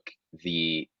took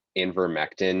the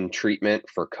ivermectin treatment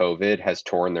for COVID has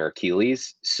torn their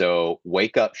Achilles. So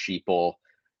wake up, sheeple.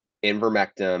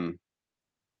 Ivermectin,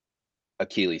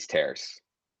 Achilles tears.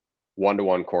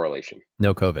 1-to-1 correlation.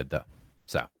 No COVID though.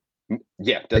 So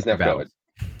doesn't have COVID.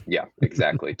 Yeah,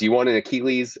 exactly. Do you want an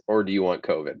Achilles or do you want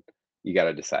COVID? You got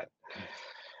to decide.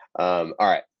 All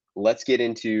right. Let's get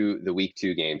into the week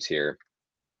 2 games here.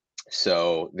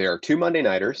 So there are 2 Monday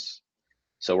nighters.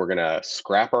 So we're going to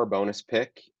scrap our bonus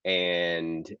pick,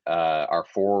 and our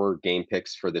 4 game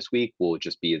picks for this week will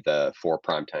just be the 4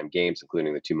 primetime games,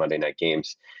 including the 2 Monday night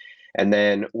games. And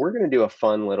then we're going to do a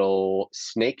fun little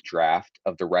snake draft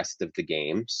of the rest of the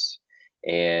games,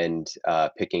 and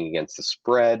picking against the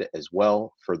spread as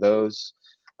well for those.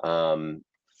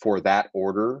 for that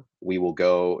order, we will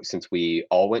go, since we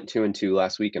all went 2-2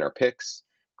 last week in our picks,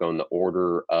 go in the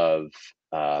order of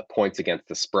points against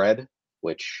the spread,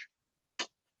 which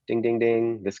ding, ding,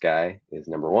 ding, this guy is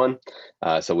number 1.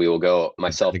 So we will go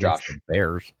myself, Josh,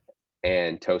 Bears,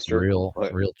 and Toaster. Real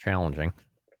challenging.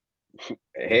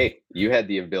 Hey, you had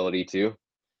the ability to,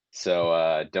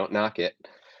 so don't knock it.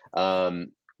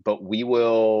 But we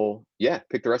will,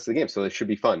 pick the rest of the game. So it should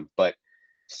be fun. But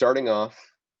starting off,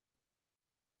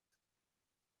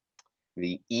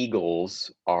 the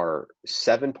Eagles are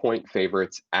 7-point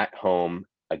favorites at home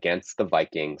against the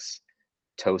Vikings.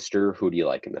 Toaster, who do you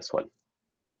like in this one?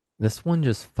 This one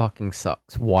just fucking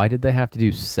sucks. Why did they have to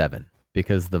do 7?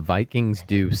 Because the Vikings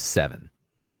do 7.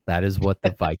 That is what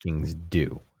the Vikings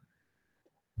do.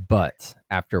 But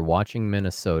after watching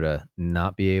Minnesota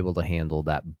not be able to handle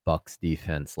that Bucs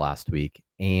defense last week,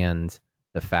 and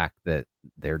the fact that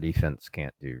their defense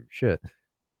can't do shit,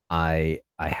 I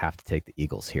have to take the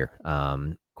Eagles here.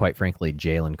 Quite frankly,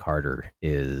 Jalen Carter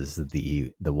is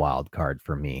the wild card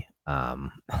for me.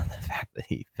 The fact that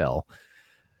he fell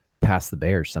past the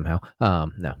Bears somehow.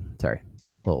 No, sorry,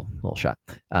 little shot.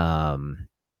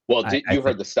 Well, you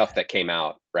heard the stuff that came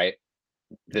out right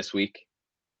this week?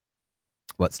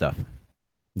 What stuff?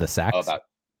 The sacks? About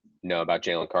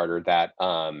Jalen Carter. That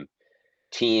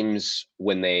teams,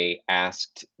 when they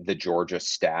asked the Georgia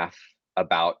staff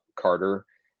about Carter,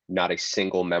 not a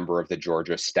single member of the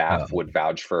Georgia staff would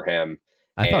vouch for him.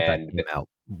 I thought that came out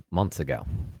months ago.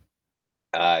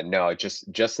 No,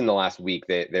 just in the last week,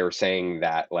 they were saying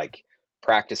that like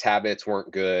practice habits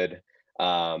weren't good.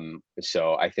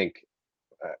 So I think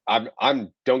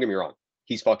I'm don't get me wrong,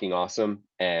 he's fucking awesome,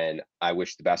 and I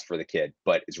wish the best for the kid.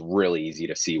 But it's really easy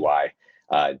to see why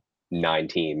 9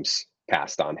 teams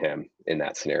passed on him in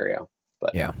that scenario.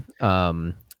 But yeah,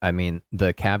 I mean,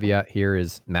 the caveat here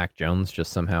is Mac Jones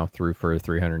just somehow threw for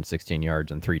 316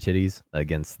 yards and 3 titties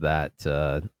against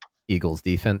that Eagles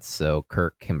defense. So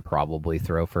Kirk can probably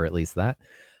throw for at least that.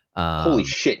 Holy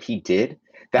shit, he did?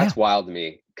 That's wild to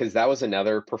me, because that was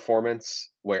another performance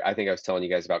where I think I was telling you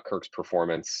guys about Kirk's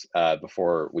performance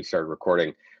before we started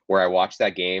recording, where I watched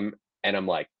that game and I'm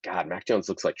like, God, Mac Jones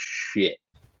looks like shit.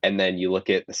 And then you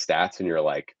look at the stats and you're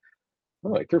like,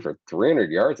 oh, he threw for 300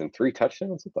 yards and 3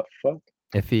 touchdowns? What the fuck?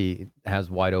 If he has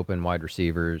wide open wide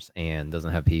receivers and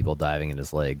doesn't have people diving in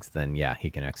his legs, then yeah, he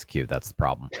can execute. That's the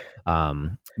problem.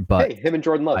 But hey, him and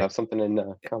Jordan Love have something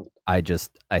in common. I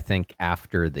think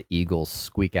after the Eagles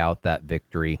squeak out that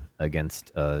victory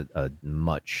against a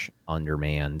much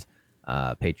undermanned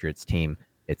Patriots team,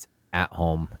 it's at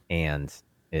home and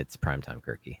it's primetime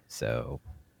Kirky. So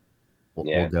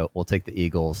we'll take the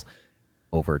Eagles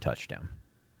over a touchdown.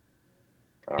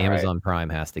 All Amazon right. Prime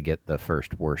has to get the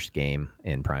first worst game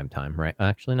in prime time, right?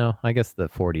 Actually, no. I guess the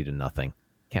 40-0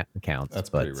 counts. That's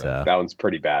pretty rough. That one's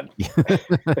pretty bad.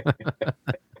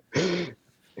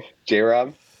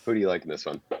 J-Rob, who do you like in this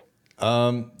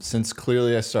one? Since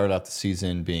clearly I started out the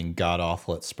season being god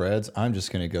awful at spreads, I'm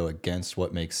just going to go against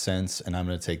what makes sense, and I'm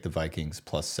going to take the Vikings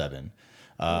 +7.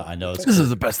 I know this is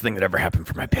the best thing that ever happened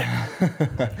for my pick.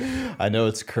 I know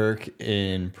it's Kirk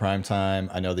in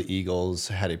primetime. I know the Eagles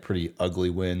had a pretty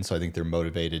ugly win, so I think they're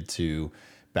motivated to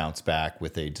bounce back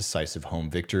with a decisive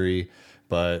home victory.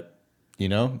 But,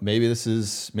 maybe this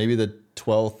is the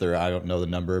 12th, or I don't know the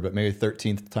number, but maybe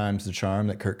 13th time's the charm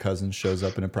that Kirk Cousins shows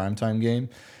up in a primetime game.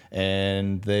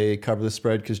 And they cover the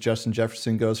spread because Justin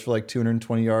Jefferson goes for like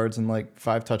 220 yards and like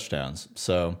 5 touchdowns.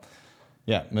 So,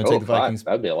 yeah, I'm going to take the Vikings.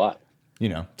 That'd be a lot.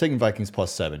 Taking Vikings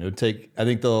 +7. It would take, I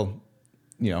think they'll,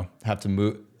 have to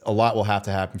move. A lot will have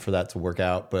to happen for that to work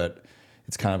out, but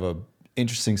it's kind of a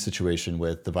interesting situation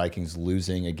with the Vikings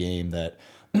losing a game that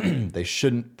they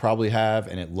shouldn't probably have,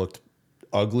 and it looked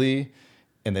ugly,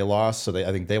 and they lost. So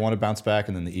I think they want to bounce back,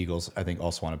 and then the Eagles, I think,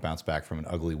 also want to bounce back from an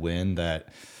ugly win. That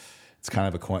it's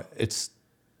kind of it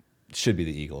should be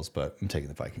the Eagles, but I'm taking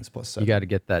the Vikings +7. You got to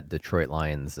get that Detroit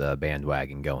Lions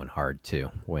bandwagon going hard too,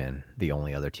 when the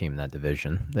only other team in that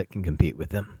division that can compete with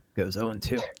them goes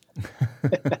 0-2.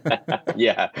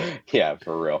 Yeah,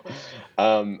 for real.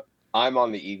 I'm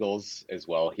on the Eagles as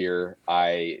well here.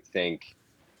 I think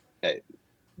the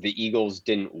Eagles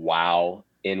didn't wow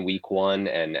in week 1,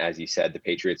 and as you said, the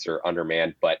Patriots are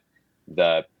undermanned, but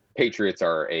the Patriots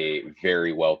are a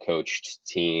very well-coached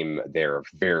team. They're a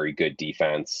very good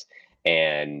defense.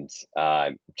 And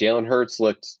Jalen Hurts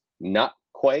looked not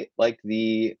quite like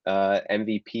the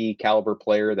MVP caliber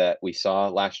player that we saw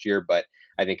last year, but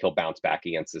I think he'll bounce back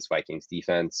against this Vikings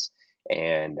defense.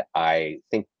 And I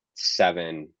think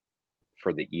 7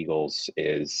 for the Eagles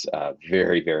is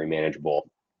very, very manageable.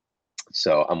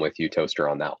 So I'm with you, Toaster,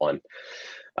 on that one.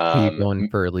 Who are you going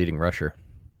for a leading rusher?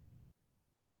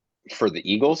 For the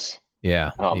Eagles?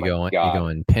 Yeah. Oh you my God.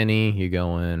 going Penny, you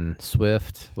going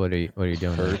Swift. What are you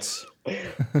doing? Hurts.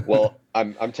 Well,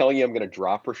 I'm telling you, I'm going to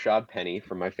drop Rashad Penny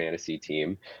from my fantasy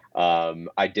team.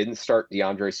 I didn't start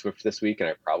DeAndre Swift this week, and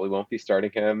I probably won't be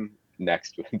starting him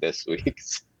this week.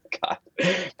 God,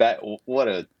 what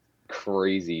a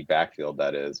crazy backfield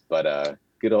that is. But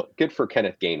good for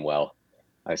Kenneth Gainwell,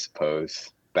 I suppose.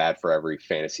 Bad for every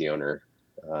fantasy owner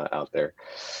out there.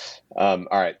 All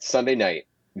right, Sunday night,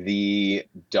 the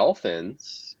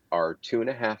Dolphins are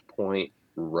 2.5-point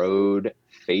road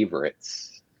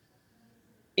favorites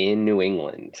in New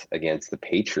England against the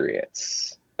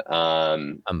Patriots.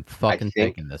 I'm fucking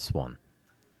taking this one.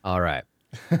 All right.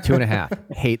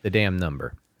 2.5. Hate the damn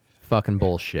number. Fucking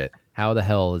bullshit. How the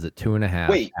hell is it 2.5?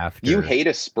 Wait, you hate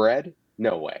a spread?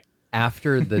 No way.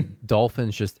 After the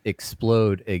Dolphins just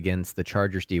explode against the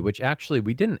Chargers D, which actually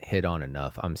we didn't hit on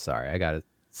enough. I'm sorry. I got to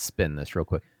spin this real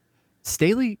quick.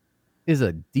 Staley is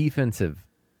a defensive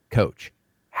coach.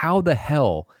 How the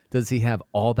hell does he have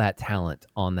all that talent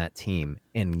on that team?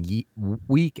 And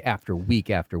week after week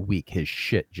after week, his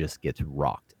shit just gets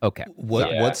rocked. Okay.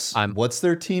 What's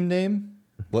their team name?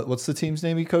 What's the team's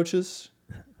name he coaches?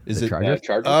 Is it Chargers?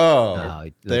 Oh,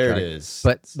 there it is.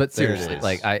 But seriously,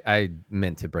 like I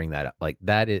meant to bring that up. Like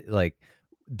that is like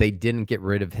they didn't get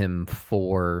rid of him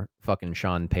for fucking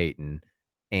Sean Payton,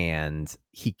 and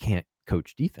he can't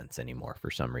coach defense anymore for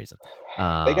some reason.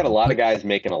 They got a lot of guys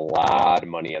making a lot of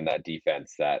money on that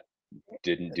defense that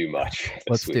didn't do much.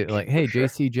 Let's do like, hey,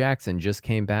 J.C. Jackson just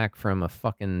came back from a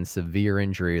fucking severe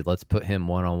injury. Let's put him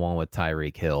one-on-one with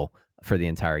Tyreek Hill for the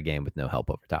entire game with no help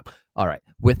over top. All right,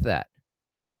 with that.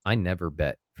 I never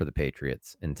bet for the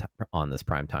Patriots on this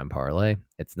primetime parlay.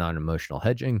 It's not emotional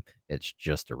hedging. It's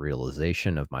just a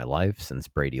realization of my life since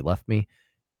Brady left me.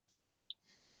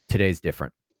 Today's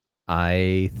different.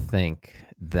 I think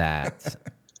that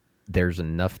there's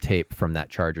enough tape from that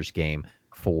Chargers game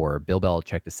for Bill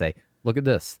Belichick to say, look at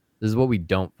this. This is what we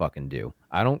don't fucking do.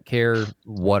 I don't care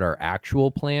what our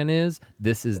actual plan is.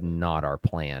 This is not our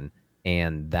plan.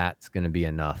 And that's going to be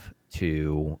enough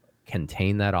to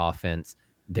contain that offense.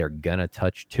 They're going to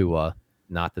touch Tua.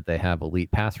 Not that they have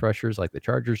elite pass rushers like the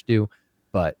Chargers do,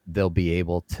 but they'll be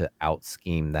able to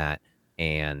out-scheme that.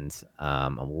 And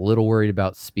I'm a little worried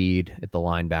about speed at the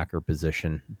linebacker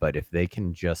position. But if they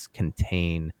can just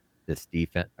contain this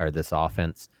defense or this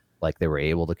offense like they were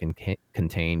able to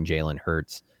contain Jalen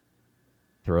Hurts,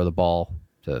 throw the ball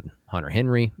to Hunter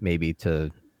Henry, maybe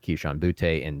to Keyshawn Butte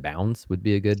in bounds would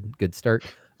be a good start.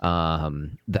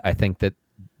 I think that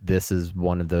this is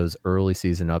one of those early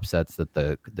season upsets that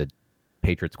the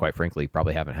Patriots, quite frankly,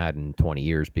 probably haven't had in 20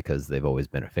 years because they've always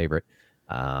been a favorite.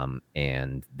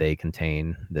 And they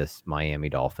contain this Miami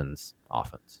Dolphins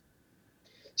offense.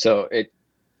 So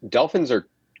Dolphins are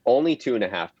only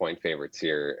 2.5-point favorites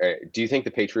here. Do you think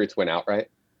the Patriots win outright?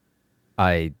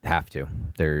 I have to.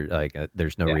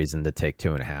 There's no reason to take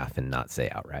 2.5 and not say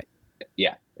outright.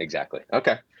 Yeah, exactly.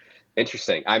 Okay.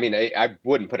 Interesting. I mean, I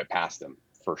wouldn't put it past them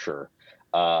for sure.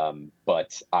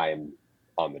 But I'm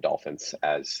on the Dolphins,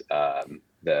 as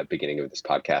the beginning of this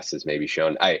podcast has maybe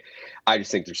shown. I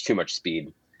just think there's too much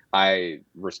speed. I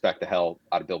respect the hell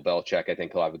out of Bill Belichick. I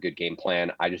think he'll have a good game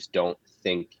plan. I just don't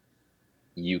think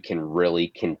you can really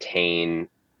contain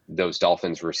those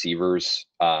Dolphins receivers.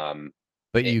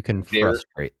 But you can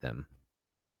frustrate them.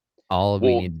 All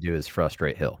we need to do is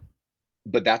frustrate Hill.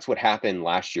 But that's what happened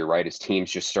last year, right? As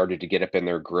teams just started to get up in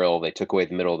their grill, they took away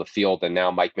the middle of the field, and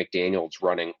now Mike McDaniel's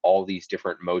running all these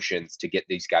different motions to get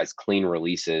these guys clean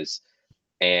releases.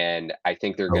 And I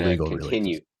think they're going to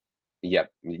continue. Releases.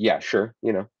 Yep. Yeah, sure.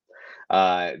 You know,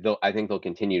 I think they'll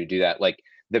continue to do that. Like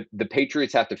the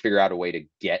Patriots have to figure out a way to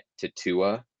get to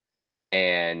Tua.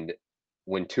 And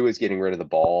when Tua's getting rid of the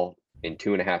ball in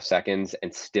 2.5 seconds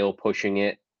and still pushing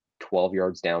it 12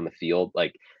 yards down the field,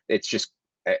 like it's just,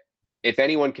 if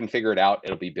anyone can figure it out,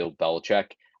 it'll be Bill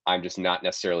Belichick. I'm just not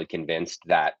necessarily convinced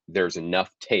that there's enough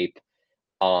tape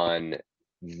on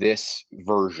this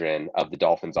version of the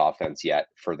Dolphins offense yet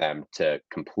for them to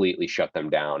completely shut them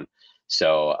down.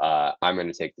 So I'm going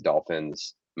to take the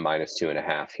Dolphins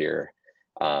 -2.5 here.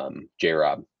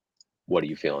 J-Rob, what are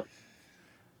you feeling?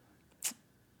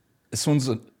 This one's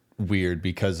weird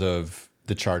because of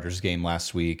the Chargers game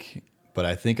last week, but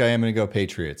I think I am going to go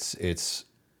Patriots. It's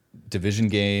division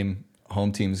game.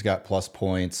 Home team's got plus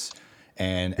points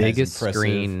and biggest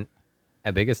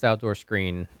outdoor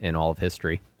screen in all of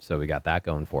history. So we got that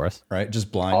going for us, right? Just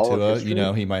blind Tua, you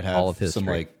know, he might have some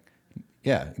like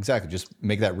Yeah, exactly. Just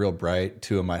make that real bright.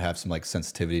 Tua might have some like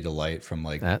sensitivity to light from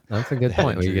like that's a good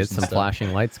point. We get some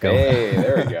flashing lights going. Hey,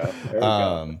 there we go. There we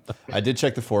go. I did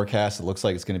check the forecast. It looks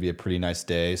like it's going to be a pretty nice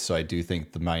day. So I do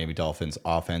think the Miami Dolphins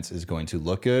offense is going to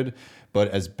look good. But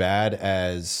as bad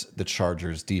as the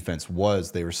Chargers defense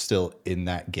was, they were still in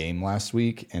that game last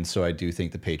week. And so I do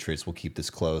think the Patriots will keep this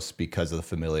close because of the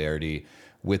familiarity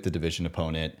with the division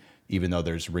opponent. Even though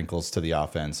there's wrinkles to the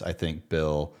offense, I think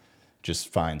Bill just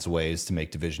finds ways to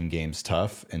make division games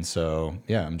tough. And so,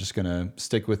 yeah, I'm just going to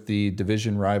stick with the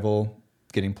division rival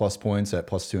getting plus points at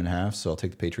plus 2.5. So I'll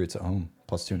take the Patriots at home,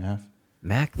 plus 2.5.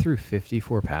 Mac threw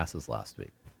 54 passes last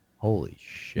week. Holy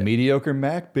shit. Mediocre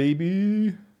Mac,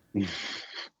 baby.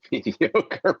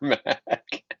 Mediocre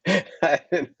Mac. I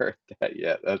haven't heard that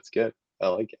yet. That's good. I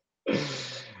like it.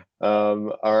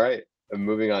 All right.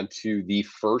 Moving on to the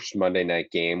first Monday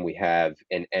night game, we have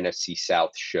an NFC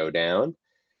South showdown.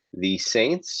 The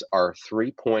Saints are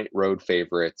 3-point road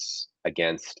favorites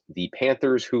against the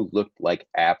Panthers, who looked like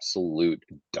absolute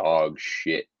dog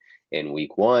shit in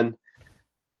week 1.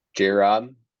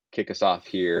 J-Rob, kick us off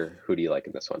here. Who do you like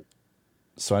in this one?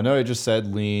 So I know I just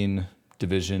said lean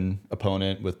division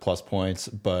opponent with plus points,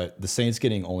 but the Saints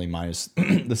getting only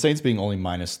the Saints being only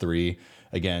 -3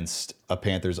 against a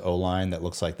Panthers O-line that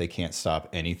looks like they can't stop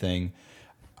anything.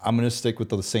 I'm going to stick with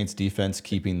the Saints defense,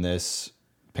 keeping this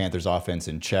Panthers offense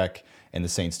in check, and the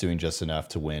Saints doing just enough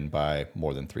to win by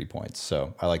more than 3 points.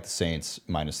 So I like the Saints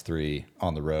 -3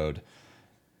 on the road.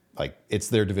 Like, it's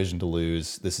their division to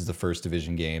lose. This is the first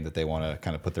division game that they want to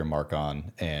kind of put their mark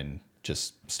on and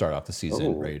just start off the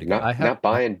season ready to go. Not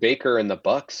buying Baker and the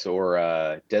Bucks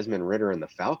or Desmond Ridder and the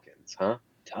Falcons, huh?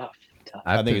 Tough.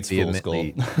 I think it's fool's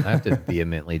gold. I have to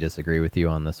vehemently disagree with you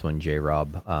on this one,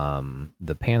 J-Rob.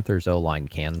 The Panthers O-line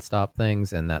can stop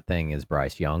things, and that thing is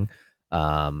Bryce Young.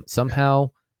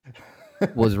 Somehow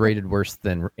was rated worse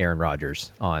than Aaron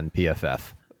Rodgers on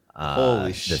PFF.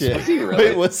 Holy shit. Was he really?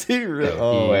 Wait, was he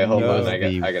really? Wait, hold on. I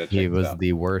gotta check He was out.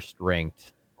 the worst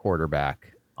ranked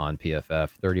quarterback on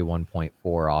PFF,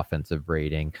 31.4 offensive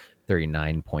rating,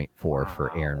 39.4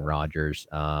 for Aaron Rodgers.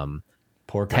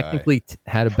 Poor guy. Technically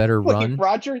had a better run.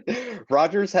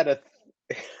 Rodgers had a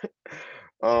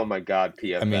oh my god,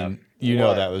 PFF. I mean,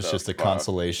 that was just a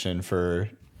consolation for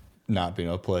not being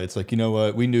able to play. It's like, you know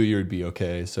what? We knew you would be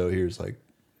okay, so here's like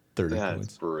 30 points.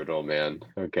 That's brutal, man.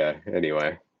 Okay.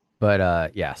 Anyway.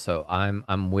 But yeah, so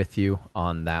I'm with you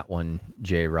on that one,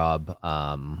 J-Rob.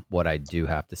 What I do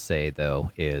have to say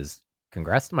though is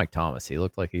congrats to Mike Thomas. He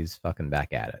looked like he's fucking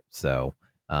back at it. So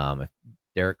if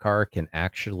Derek Carr can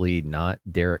actually not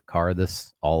Derek Carr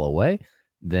this all away,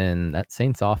 then that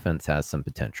Saints offense has some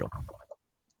potential.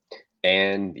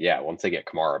 And yeah, once they get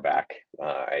Kamara back,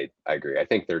 I agree. I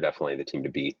think they're definitely the team to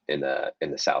beat in the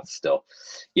South still.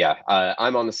 Yeah,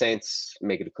 I'm on the Saints.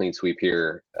 Make it a clean sweep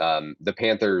here. The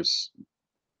Panthers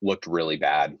looked really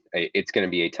bad. It's going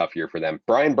to be a tough year for them.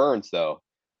 Brian Burns, though,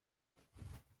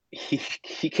 he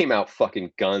came out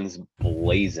fucking guns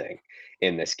blazing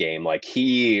in this game. Like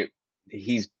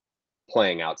he's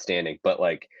playing outstanding, but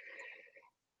like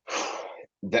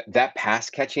that pass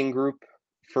catching group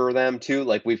for them too.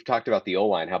 Like we've talked about the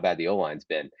O-line, how bad the O-line's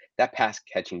been. That pass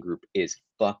catching group is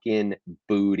fucking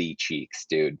booty cheeks,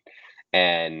 dude.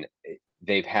 And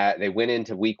they went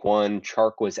into week 1.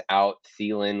 Chark was out.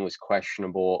 Thielen was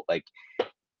questionable. Like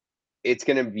it's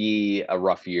going to be a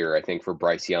rough year, I think, for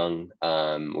Bryce Young.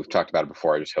 We've talked about it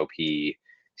before. I just hope he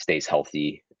stays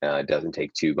healthy, doesn't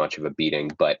take too much of a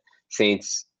beating. But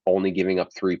Saints only giving up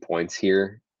 3 points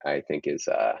here, I think, is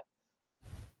a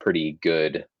pretty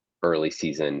good early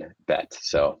season bet.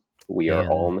 So we are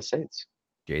all on the Saints.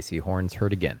 JC Horn's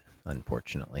hurt again,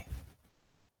 unfortunately.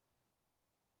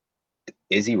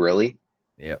 Is he really?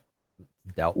 Yep.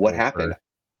 Doubtful. What happened?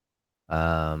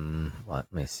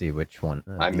 Let me see which one.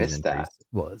 I missed that.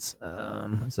 Was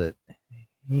it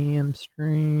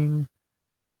hamstring?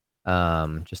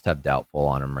 Just have doubtful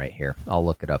on him right here. I'll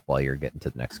look it up while you're getting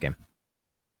to the next game.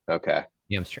 Okay.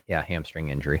 Hamstring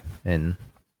injury in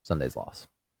Sunday's loss.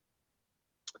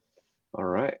 All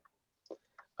right.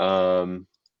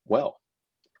 Well,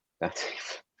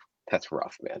 that's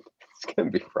rough, man. It's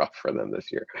going to be rough for them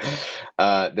this year.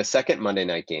 The second Monday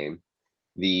night game,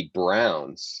 the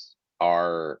Browns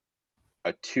are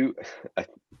I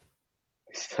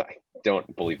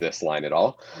don't believe this line at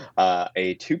all.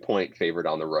 A 2-point favorite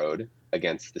on the road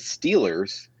against the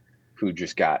Steelers, who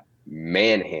just got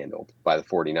manhandled by the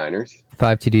 49ers.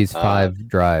 5 TDs, 5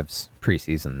 drives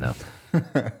preseason, though.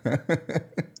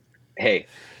 Hey,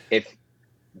 if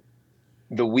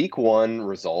the week 1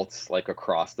 results, like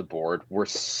across the board, were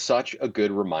such a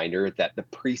good reminder that the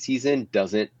preseason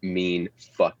doesn't mean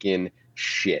fucking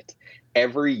shit.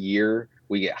 Every year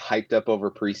we get hyped up over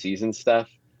preseason stuff.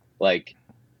 Like,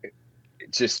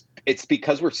 it's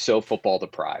because we're so football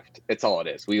deprived. It's all it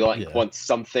is. We want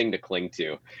something to cling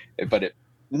to, but it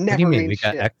never. What do you mean? We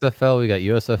shit. got XFL, we got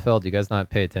USFL. Do you guys not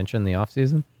pay attention in the off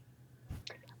season?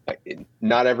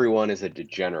 Not everyone is a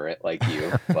degenerate like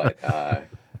you, but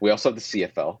we also have the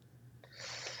CFL.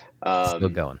 Still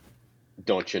going.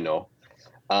 Don't you know?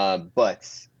 But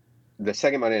the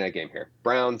second Monday night game here,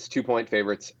 Browns 2-point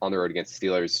favorites on the road against the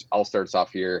Steelers. I'll start us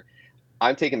off here.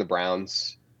 I'm taking the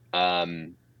Browns.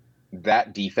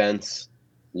 That defense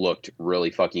looked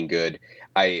really fucking good.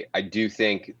 I do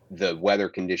think the weather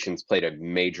conditions played a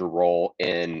major role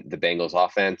in the Bengals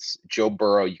offense. Joe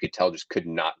Burrow, you could tell, just could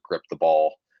not grip the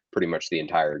ball pretty much the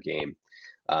entire game.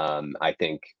 I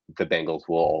think the Bengals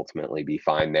will ultimately be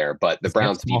fine there, but the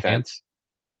Browns defense,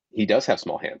 he does have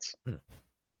small hands.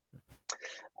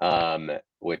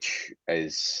 Which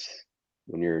is,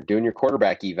 when you're doing your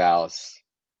quarterback evals,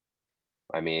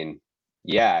 I mean,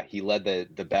 yeah, he led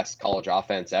the best college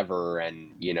offense ever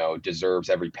and, deserves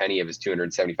every penny of his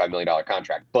 $275 million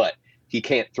contract, but he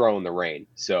can't throw in the rain.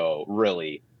 So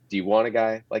really, do you want a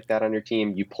guy like that on your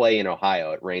team? You play in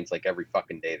Ohio. It rains like every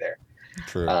fucking day there.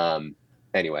 True.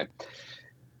 Anyway,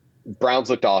 Browns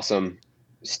looked awesome.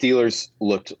 Steelers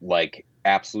looked like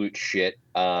absolute shit.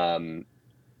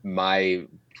 My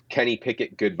Kenny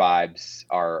Pickett good vibes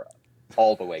are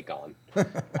all the way gone.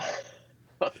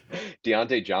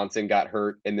 Deontay Johnson got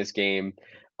hurt in this game.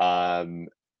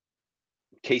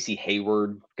 Casey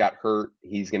Hayward got hurt.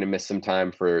 He's going to miss some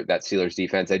time for that Steelers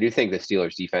defense. I do think the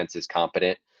Steelers defense is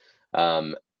competent,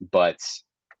 but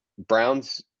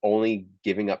Browns only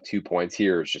giving up 2 points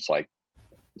here is just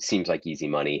seems like easy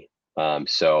money.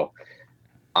 So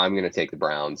I'm going to take the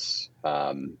Browns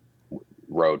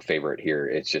road favorite here.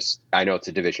 It's just, I know it's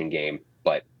a division game,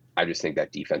 but I just think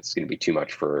that defense is going to be too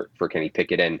much for Kenny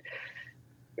Pickett. And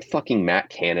fucking Matt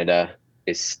Canada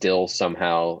is still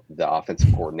somehow the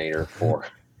offensive coordinator for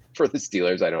the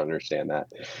Steelers. I don't understand that.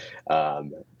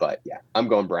 But yeah, I'm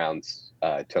going Browns.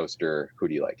 Toaster, who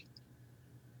do you like?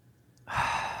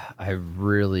 I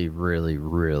really, really,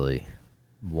 really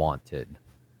wanted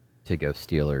to go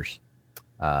Steelers.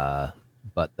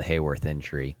 But the Hayworth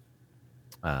injury,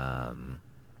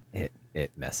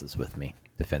 it messes with me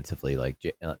defensively.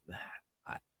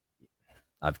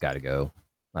 I've got to go.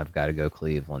 I've got to go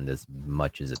Cleveland, as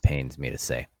much as it pains me to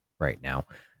say right now.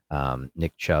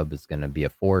 Nick Chubb is going to be a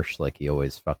force like he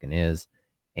always fucking is.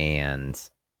 And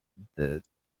the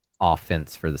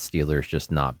offense for the Steelers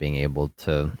just not being able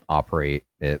to operate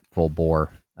at full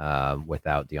bore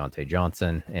without Deontay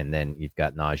Johnson. And then you've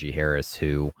got Najee Harris,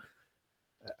 who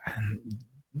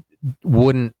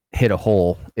wouldn't hit a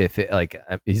hole if it,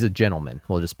 he's a gentleman.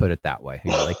 We'll just put it that way.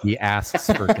 He asks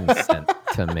for consent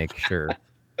to make sure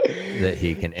that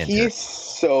he can enter. He's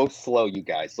so slow, you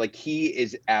guys. He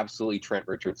is absolutely Trent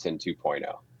Richardson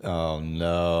 2.0. Oh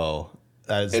no,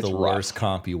 that is the worst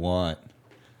comp you want.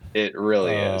 It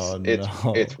really is.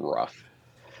 It's rough.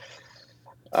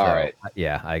 All right.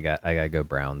 Yeah, I gotta go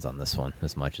Browns on this one,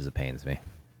 as much as it pains me.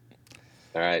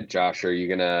 All right, Josh, are you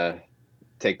gonna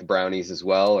take the Brownies as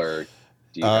well, or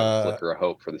do you have a flicker of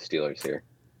hope for the Steelers here?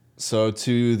 So,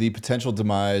 to the potential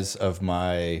demise of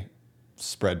my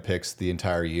spread picks the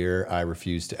entire year, I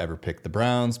refuse to ever pick the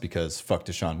Browns because fuck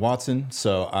Deshaun Watson.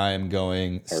 So I'm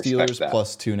going Steelers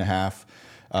plus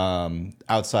 2.5.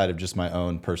 Outside of just my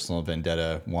own personal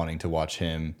vendetta, wanting to watch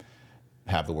him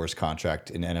have the worst contract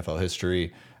in NFL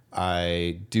history,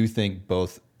 I do think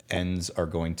both ends are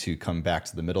going to come back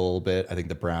to the middle a little bit. I think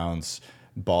the Browns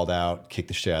balled out, kicked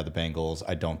the shit out of the Bengals.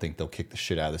 I don't think they'll kick the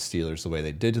shit out of the Steelers the way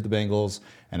they did to the Bengals.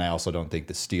 And I also don't think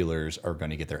the Steelers are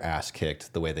going to get their ass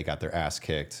kicked the way they got their ass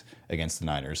kicked against the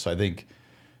Niners. So I think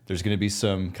there's going to be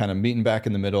some kind of meeting back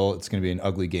in the middle. It's going to be an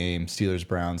ugly game.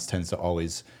 Steelers-Browns tends to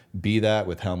always be that,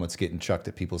 with helmets getting chucked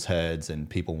at people's heads and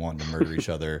people wanting to murder each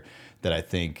other. That I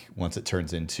think once it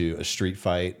turns into a street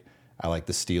fight, I like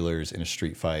the Steelers in a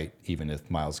street fight, even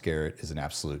if Myles Garrett is an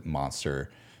absolute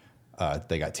monster.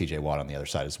 They got TJ Watt on the other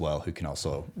side as well, who can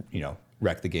also,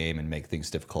 wreck the game and make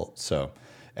things difficult. So,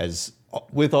 as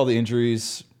with all the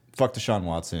injuries, fuck Deshaun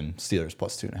Watson, Steelers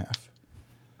plus 2.5.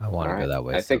 I want to go that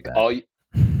way. I think all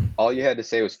you had to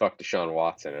say was fuck Deshaun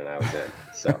Watson, and I was in.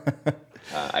 So,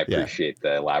 I appreciate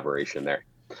the elaboration there.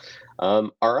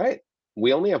 All right,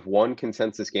 we only have one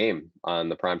consensus game on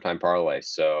the primetime parlay,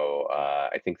 so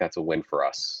I think that's a win for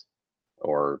us,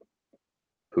 or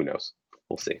who knows.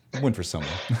 We'll see. Win for someone.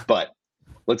 But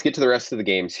let's get to the rest of the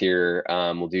games here.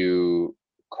 We'll do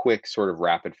quick sort of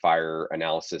rapid fire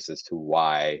analysis as to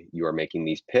why you are making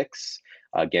these picks.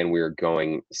 Again, we're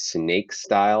going snake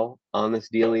style on this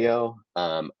dealio.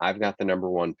 I've got the number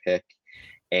 1 pick,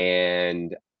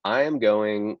 and I am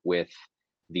going with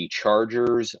the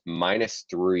Chargers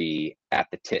 -3 at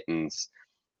the Titans.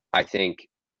 I think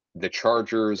the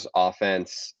Chargers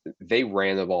offense, they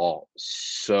ran the ball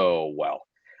so well.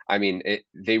 I mean,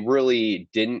 they really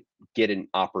didn't get an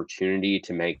opportunity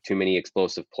to make too many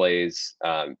explosive plays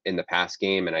in the pass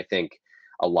game. And I think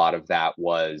a lot of that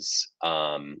was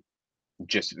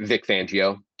just Vic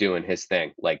Fangio doing his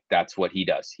thing. Like, that's what he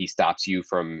does. He stops you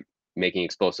from making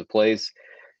explosive plays.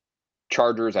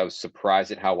 Chargers, I was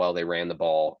surprised at how well they ran the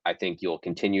ball. I think you'll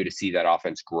continue to see that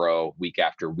offense grow week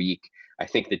after week. I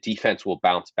think the defense will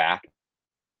bounce back,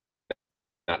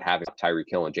 not having Tyreek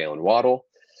Hill and Jalen Waddle.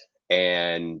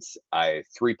 And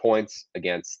 3 points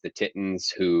against the Titans,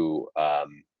 who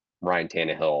Ryan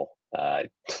Tannehill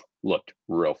looked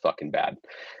real fucking bad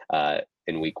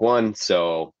in week 1.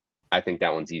 So I think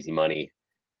that one's easy money.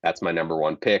 That's my number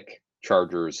 1 pick,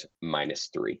 Chargers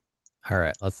 -3. All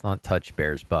right, let's not touch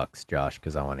Bears Bucks, Josh,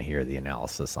 because I want to hear the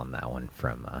analysis on that one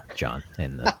from John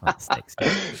in the Snakes.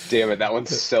 Damn it, that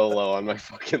one's so low on my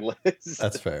fucking list.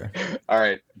 That's fair. All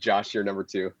right, Josh, you're number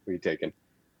 2. Who are you taking?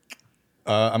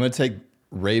 I'm going to take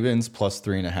Ravens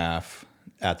 +3.5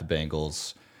 at the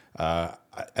Bengals.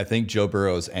 I think Joe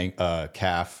Burrow's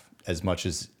calf, as much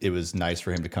as it was nice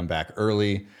for him to come back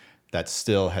early, that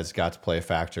still has got to play a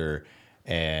factor.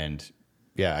 And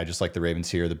yeah, I just like the Ravens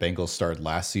here. The Bengals started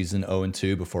last season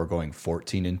 0-2 before going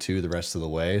 14-2 the rest of the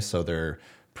way. So they're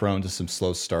prone to some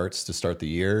slow starts to start the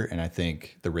year. And I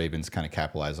think the Ravens kind of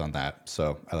capitalize on that.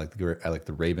 So I like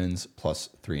the Ravens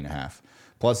 +3.5.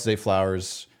 Plus Zay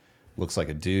Flowers looks like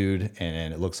a dude,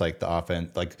 and it looks like the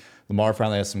offense, like Lamar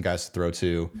finally has some guys to throw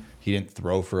to. He didn't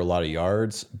throw for a lot of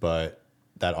yards, but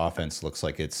that offense looks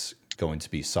like it's going to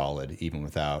be solid even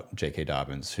without J.K.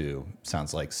 Dobbins, who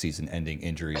sounds like season-ending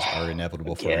injuries are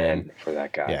inevitable for him. For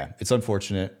that guy. Yeah, it's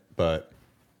unfortunate, but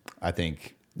I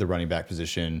think the running back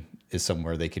position is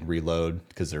somewhere they can reload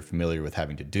because they're familiar with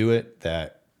having to do it. I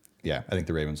think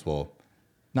the Ravens will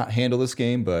not handle this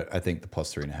game, but I think the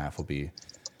 +3.5 will be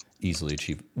easily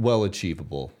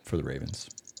achievable for the Ravens.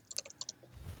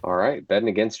 All right, betting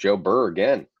against Joe Burrow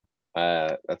again.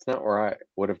 That's not where I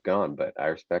would have gone, but I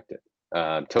respect it.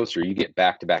 Toaster, you get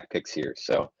back-to-back picks here.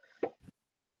 So,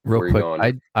 real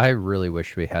quick, I really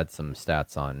wish we had some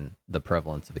stats on the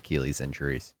prevalence of Achilles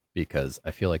injuries, because I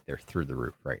feel like they're through the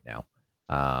roof right now.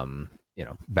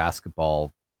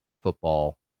 Basketball,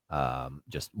 football,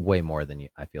 just way more than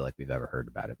I feel like we've ever heard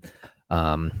about it.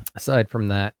 Aside from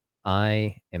that,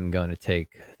 I am going to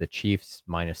take the Chiefs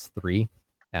 -3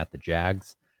 at the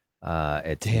Jags.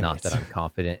 It's not that I'm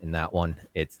confident in that one.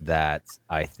 It's that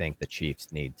I think the Chiefs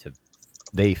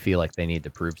they feel like they need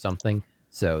to prove something.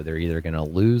 So they're either going to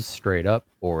lose straight up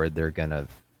or they're going to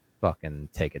fucking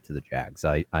take it to the Jags.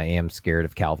 I am scared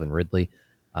of Calvin Ridley.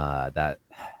 That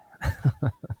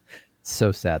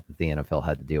so sad that the NFL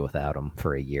had to deal without him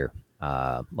for a year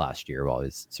last year while he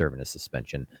was serving a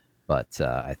suspension. But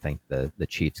I think the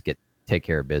Chiefs take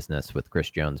care of business with Chris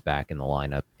Jones back in the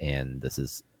lineup, and this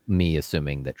is me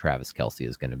assuming that Travis Kelce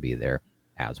is going to be there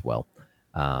as well.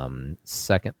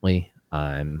 Secondly,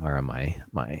 on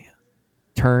my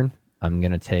turn, I'm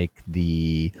going to take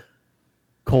the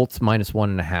Colts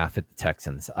 -1.5 at the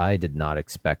Texans. I did not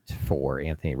expect for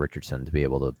Anthony Richardson to be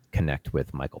able to connect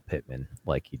with Michael Pittman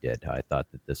like he did. I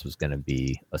thought that this was going to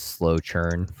be a slow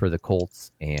churn for the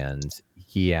Colts, and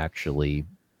he actually,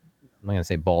 I'm not going to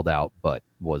say balled out, but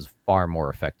was far more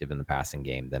effective in the passing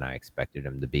game than I expected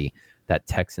him to be. That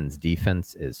Texans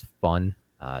defense is fun.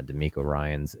 D'Amico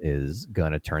Ryans is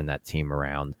going to turn that team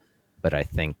around, but I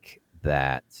think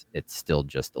that it's still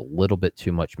just a little bit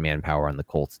too much manpower on the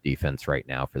Colts defense right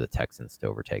now for the Texans to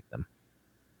overtake them.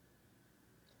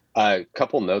 A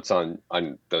couple notes on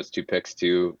those 2 picks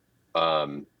too.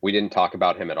 We didn't talk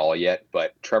about him at all yet,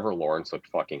 but Trevor Lawrence looked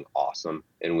fucking awesome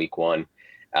in week 1.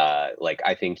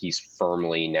 I think he's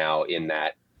firmly now in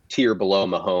that tier below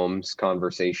Mahomes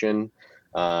conversation,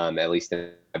 at least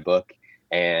in my book.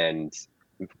 And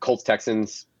Colts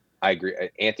Texans, I agree.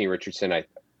 Anthony Richardson, I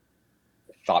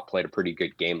thought played a pretty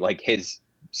good game. Like, his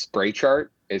spray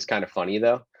chart is kind of funny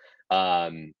though.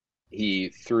 He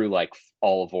threw like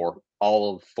all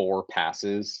of 4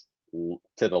 passes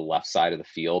to the left side of the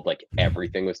field. Like,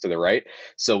 everything was to the right.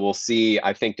 So we'll see.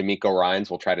 I think D'Amico Ryans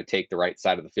will try to take the right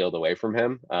side of the field away from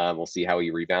him. We'll see how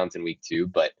he rebounds in week 2.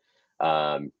 But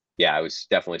I was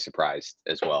definitely surprised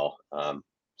as well.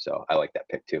 So I like that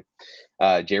pick too.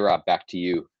 J-Rob, back to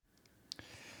you.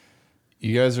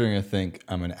 You guys are going to think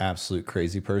I'm an absolute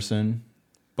crazy person,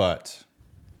 but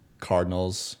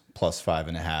Cardinals plus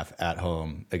 5.5 at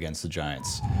home against the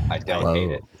Giants. I don't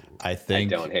hate it. I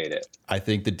don't hate it. I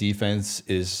think the defense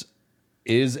is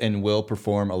and will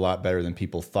perform a lot better than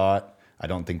people thought. I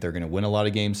don't think they're going to win a lot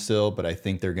of games still, but I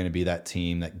think they're going to be that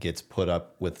team that gets put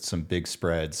up with some big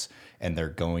spreads, and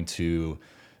it's going to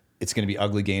be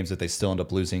ugly games that they still end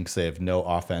up losing because they have no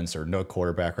offense or no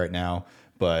quarterback right now.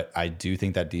 But I do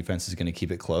think that defense is going to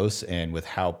keep it close. And with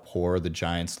how poor the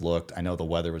Giants looked, I know the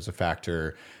weather was a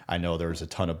factor. I know there was a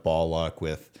ton of ball luck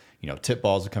with, tip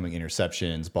balls becoming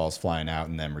interceptions, balls flying out,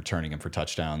 and then returning them for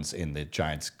touchdowns in the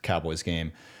Giants-Cowboys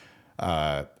game.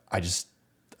 I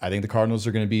think the Cardinals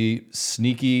are going to be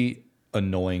sneaky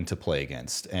annoying to play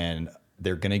against, and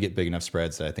they're going to get big enough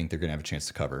spreads that I think they're going to have a chance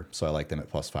to cover. So I like them at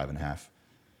plus 5.5.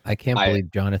 I can't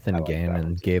believe Jonathan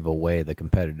Gannon gave away the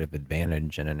competitive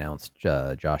advantage and announced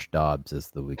Josh Dobbs as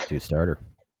the week 2 starter.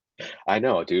 I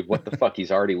know, dude. What the fuck?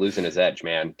 He's already losing his edge,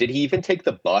 man. Did he even take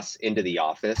the bus into the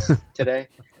office today?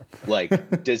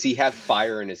 Like, does he have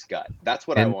fire in his gut? That's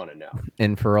what I want to know.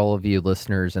 And for all of you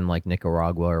listeners in like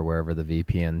Nicaragua or wherever the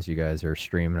VPNs you guys are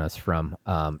streaming us from,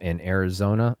 in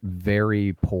Arizona,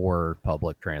 very poor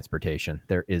public transportation.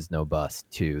 There is no bus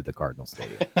to the Cardinal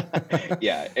Stadium.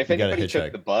 Yeah, if anybody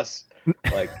took the bus,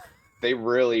 like, they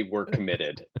really were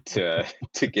committed to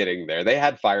getting there. They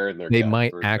had fire in their gut. They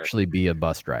might actually be a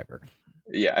bus driver.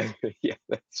 Yeah,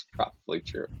 that's probably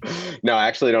true. No, I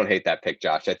actually don't hate that pick,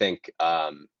 Josh. I think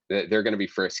they're going to be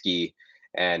frisky,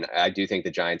 and I do think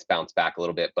the Giants bounce back a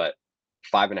little bit, but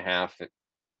 5.5,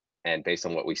 and based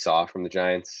on what we saw from the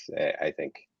Giants, I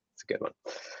think it's a good one.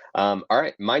 All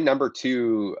right, my number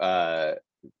 2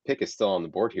 pick is still on the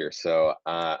board here, so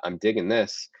I'm digging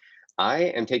this. I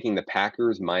am taking the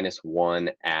Packers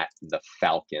 -1 at the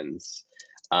Falcons.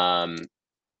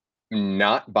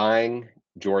 Not buying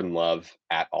Jordan Love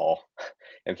at all.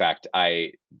 In fact,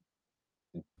 I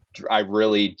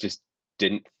really just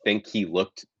didn't think he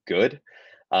looked good.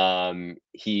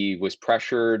 He was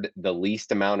pressured the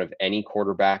least amount of any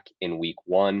quarterback in week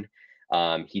 1.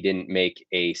 He didn't make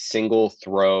a single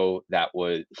throw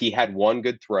he had one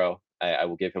good throw. I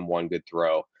will give him one good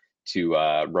throw to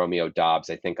Romeo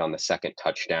Dobbs, I think on the second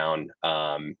touchdown.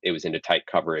 It was into tight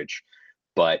coverage,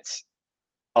 but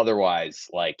otherwise,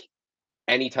 like,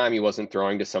 anytime he wasn't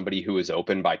throwing to somebody who was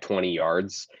open by 20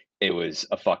 yards, it was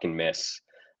a fucking miss.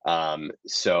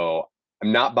 So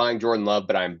I'm not buying Jordan Love,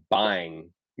 but I'm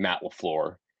buying Matt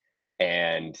LaFleur.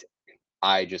 And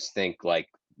I just think, like,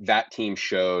 that team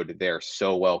showed they're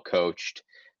so well coached.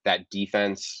 That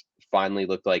defense finally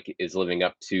looked like is living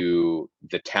up to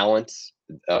the talents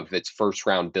of its first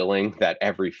round billing that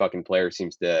every fucking player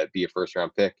seems to be a first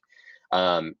round pick.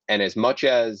 And as much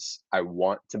as I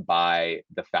want to buy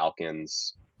the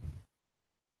Falcons,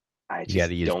 you got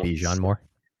to use Bijan more.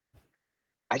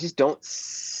 I just don't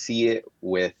see it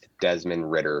with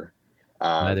Desmond Ridder.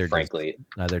 Frankly,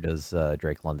 neither does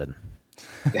Drake London.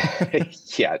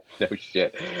 Yeah, no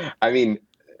shit. I mean,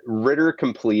 Ridder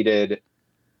completed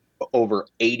over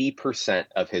 80%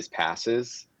 of his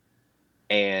passes,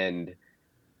 and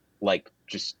like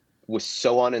just was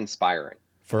so uninspiring.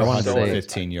 For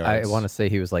 115 yards. I want to say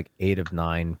he was like 8 of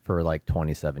 9 for like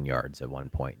 27 yards at one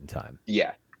point in time.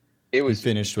 Yeah. It was he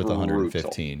finished with brutal.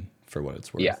 115 for what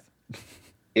it's worth. Yeah.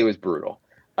 It was brutal.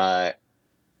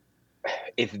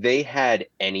 If they had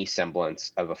any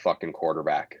semblance of a fucking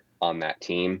quarterback on that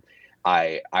team,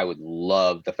 I would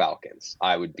love the Falcons.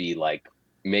 I would be like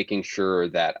making sure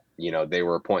that, they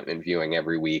were appointment viewing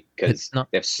every week because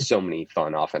they have so many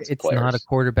fun offensive players. It's not a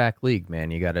quarterback league,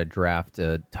 man. You got to draft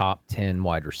a top 10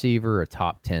 wide receiver, a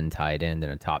top 10 tight end,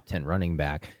 and a top 10 running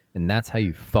back. And that's how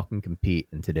you fucking compete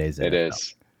in today's NFL. It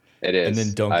is. And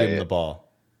then don't give him the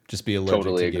ball. Just be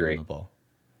allergic to giving him the ball.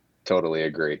 Totally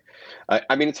agree.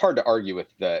 I mean, it's hard to argue with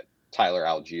the Tyler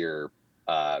Algier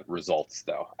results,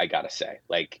 though, I got to say.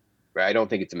 Like, I don't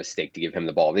think it's a mistake to give him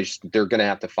the ball. They're going to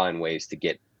have to find ways to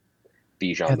get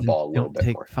Bijan the ball a little bit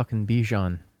more. Don't take fucking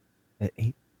Bijan.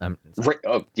 Right.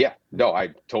 Oh, yeah. No, I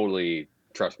totally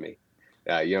trust me.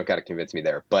 You don't got to convince me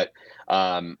there. But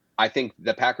I think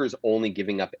the Packers only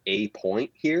giving up a point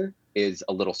here is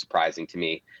a little surprising to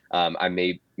me.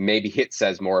 Maybe it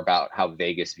says more about how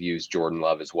Vegas views Jordan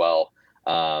Love as well,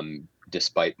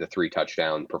 despite the 3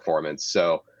 touchdown performance.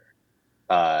 So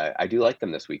I do like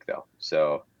them this week, though.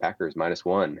 So Packers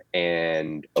 -1.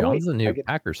 And John's a new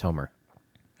Packers homer.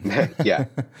 Yeah,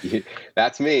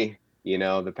 that's me.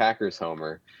 The Packers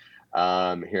homer.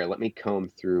 Here, let me comb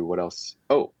through what else.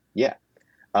 Oh, yeah.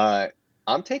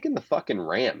 I'm taking the fucking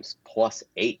Rams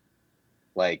 +8.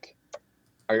 Like,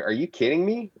 are you kidding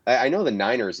me? I know the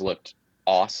Niners looked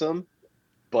awesome,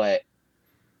 but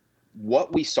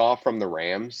what we saw from the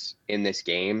Rams in this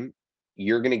game,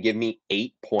 you're going to give me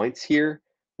 8 points here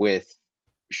with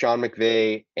Sean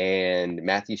McVay and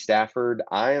Matthew Stafford.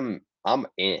 I'm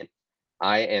in.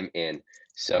 I am in.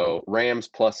 So Rams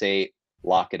 +8,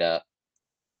 lock it up.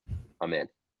 I'm in.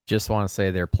 Just want to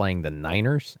say they're playing the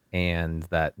Niners, and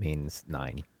that means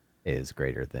 9 is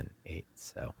greater than 8.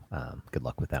 So good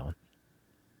luck with that one.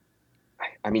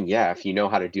 I mean, yeah, if you know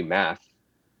how to do math.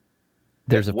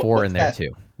 There's a 4 in there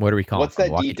too. What are we calling? What's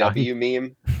that DW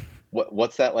meme?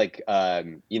 What's that like?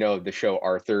 You know, the show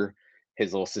Arthur,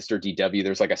 his little sister DW.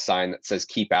 There's like a sign that says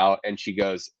 "Keep out," and she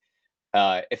goes,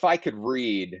 "If I could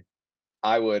read,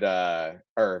 I would, I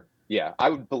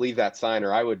would believe that sign,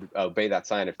 or I would obey that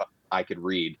sign if I could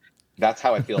read." That's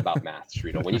how I feel about math,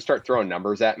 Shrito. When you start throwing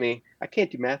numbers at me, I can't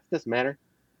do math. It doesn't matter.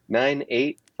 9,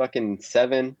 8, fucking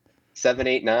 7, 7,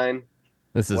 8, 9.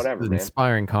 This is whatever,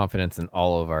 inspiring confidence in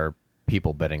all of our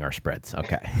people betting our spreads.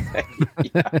 Okay.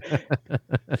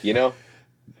 You know,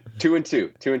 2 and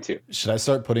 2. Should I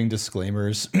start putting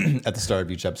disclaimers at the start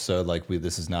of each episode? Like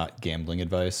this is not gambling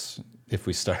advice.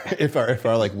 If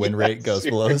our like win rate goes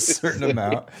below a certain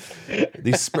amount,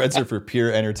 these spreads are for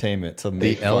pure entertainment. To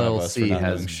make the LLC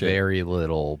has very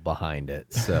little behind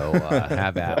it, so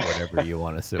have at whatever you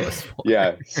want to sue us for.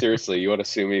 Yeah, seriously, you want to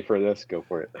sue me for this? Go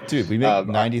for it, dude. We make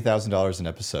 $90,000 an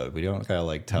episode. We don't gotta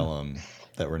like tell them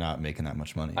that we're not making that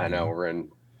much money. I know we're in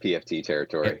PFT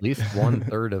territory. At least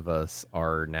 1/3 of us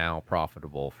are now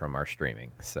profitable from our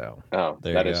streaming. So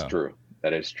that is true.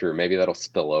 That is true. Maybe that'll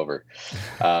spill over.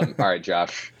 All right,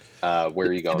 Josh, where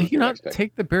are you going? Did you not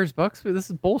take the Bears-Bucks? This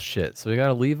is bullshit. So we got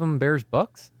to leave them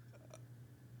Bears-Bucks?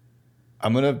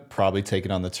 I'm going to probably take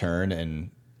it on the turn and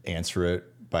answer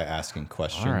it by asking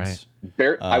questions. All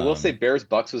right. I will say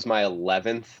Bears-Bucks was my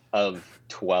 11th of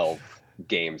 12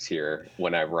 games here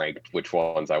when I ranked which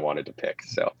ones I wanted to pick.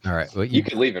 So all right, well, you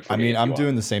can leave it for me. I mean, I'm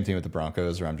doing the same thing with the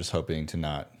Broncos, where I'm just hoping to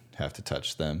not have to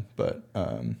touch them. But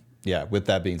yeah, with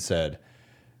that being said,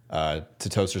 to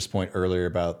Toaster's point earlier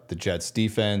about the Jets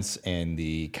defense and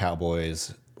the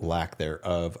Cowboys lack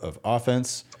thereof of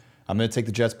offense, I'm going to take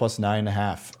the Jets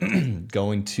 +9.5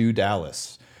 going to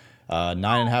Dallas.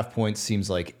 9.5 points seems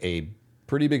like a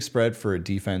pretty big spread for a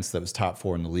defense that was top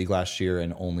 4 in the league last year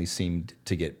and only seemed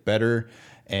to get better.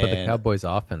 But the Cowboys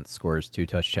offense scores 2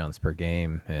 touchdowns per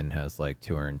game and has like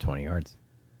 220 yards.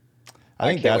 I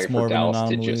think that's more of an Dallas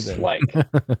anomaly to just like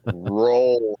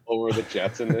roll over the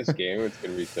Jets in this game. It's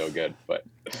going to be so good, but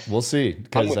we'll see.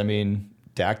 Because I mean,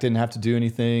 Dak didn't have to do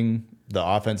anything. The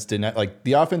offense didn't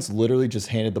the offense literally just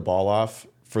handed the ball off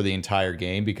for the entire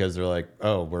game because they're like,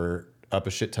 oh, we're up a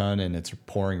shit ton and it's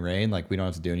pouring rain. Like we don't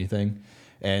have to do anything.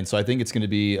 And so I think it's going to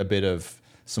be a bit of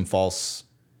some false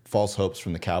hopes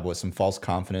from the Cowboys, some false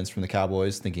confidence from the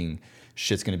Cowboys, thinking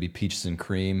shit's going to be peaches and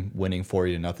cream, winning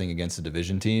 40-0 against a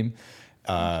division team.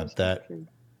 I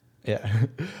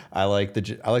like the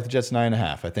Jets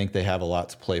 9.5. I think they have a lot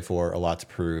to play for, a lot to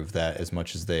prove. That as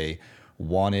much as they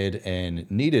wanted and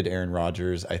needed Aaron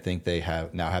Rodgers, I think they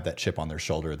now have that chip on their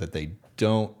shoulder that they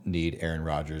don't need Aaron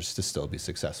Rodgers to still be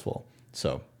successful.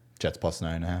 So Jets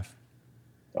 +9.5.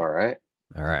 All right.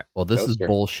 Well, this is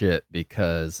bullshit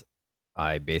because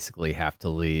I basically have to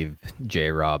leave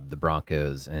J-Rob the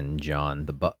Broncos and John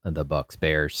the Bucks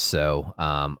Bears. So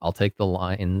I'll take the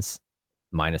Lions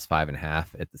 -5.5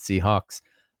 at the Seahawks.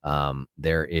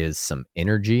 There is some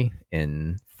energy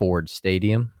in Ford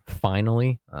Stadium.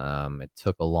 Finally, it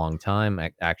took a long time.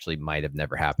 It actually might have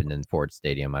never happened in Ford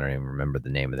Stadium. I don't even remember the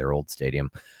name of their old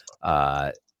stadium.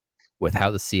 With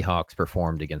how the Seahawks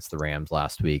performed against the Rams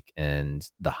last week and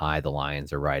the high the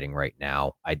Lions are riding right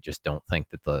now, I just don't think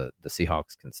that the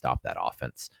Seahawks can stop that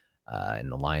offense,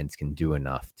 and the Lions can do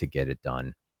enough to get it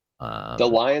done. The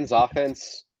Lions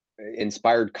offense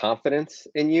inspired confidence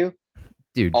in you,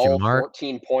 dude. All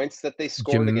 14 points that they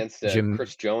scored against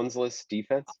Chris Jones-less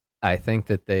defense. I think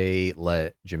that they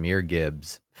let Jahmyr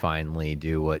Gibbs finally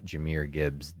do what Jahmyr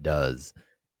Gibbs does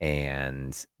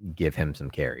and give him some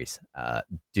carries.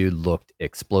 Dude looked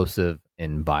explosive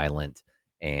and violent,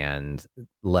 and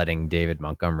letting David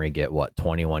Montgomery get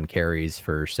 21 carries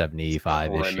for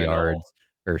 75-ish yards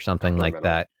or something like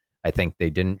that. I think they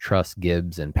didn't trust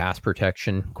Gibbs in pass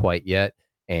protection quite yet.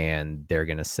 And they're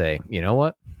going to say, you know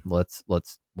what, let's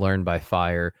learn by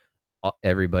fire.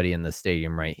 Everybody in the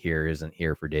stadium right here isn't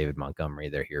here for David Montgomery.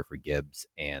 They're here for Gibbs,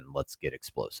 and let's get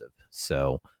explosive.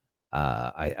 So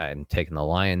I'm taking the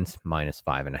Lions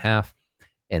 -5.5.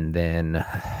 And then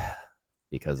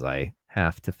because I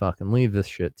have to fucking leave this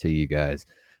shit to you guys.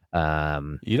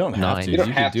 You don't have to. You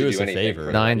can do us a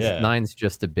favor. Nine's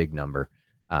just a big number.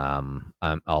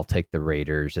 I'll take the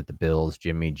Raiders at the Bills.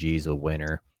 Jimmy G's a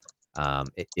winner.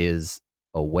 It is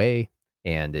away,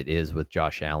 and it is with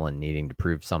Josh Allen needing to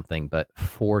prove something, but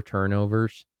 4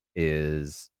 turnovers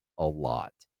is a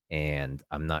lot, and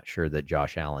I'm not sure that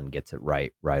Josh Allen gets it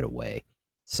right away.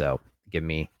 So give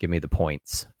me the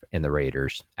points in the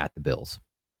Raiders at the Bills.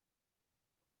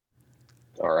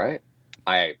 All right.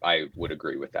 I would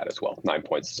agree with that as well. 9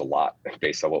 points is a lot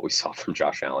based on what we saw from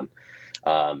Josh Allen.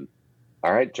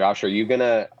 All right, Josh, you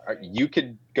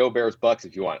could go Bears Bucks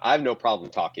if you want. I have no problem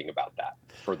talking about that,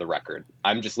 for the record.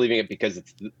 I'm just leaving it because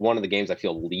it's one of the games I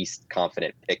feel least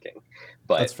confident picking.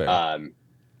 But that's fair.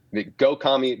 Go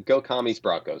Commies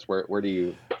Broncos.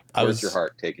 Where's your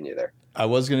heart taking you there? I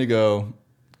was going to go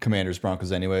Commanders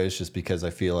Broncos anyways, just because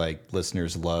I feel like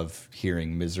listeners love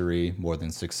hearing misery more than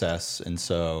success. And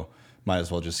so might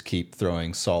as well just keep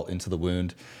throwing salt into the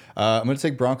wound. I'm going to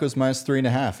take Broncos minus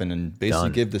 3.5 and then basically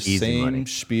give the same money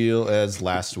spiel as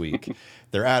last week.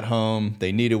 They're at home.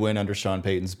 They need a win under Sean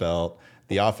Payton's belt.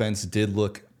 The offense did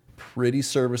look pretty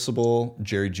serviceable.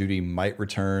 Jerry Jeudy might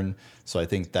return, so I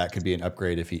think that could be an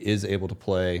upgrade if he is able to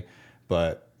play.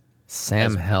 But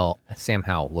Sam Howell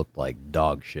looked like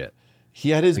dog shit. He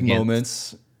had his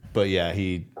moments, but yeah,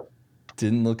 he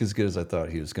didn't look as good as I thought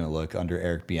he was going to look under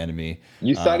Eric Bieniemy.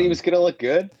 You thought he was going to look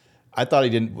good? I thought he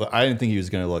didn't. I didn't think he was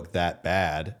going to look that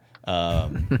bad.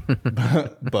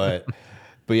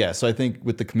 But yeah, so I think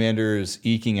with the Commanders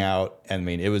eking out, I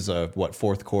mean, it was a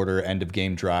fourth quarter end of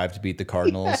game drive to beat the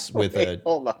Cardinals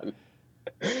hold on.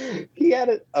 He had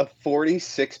a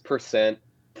 46%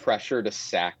 pressure to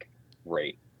sack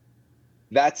rate.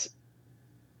 That's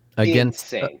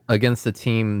insane. Against a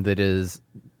team that is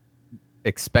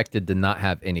expected to not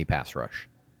have any pass rush.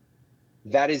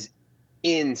 That is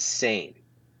insane.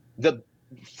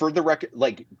 For the record,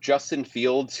 like Justin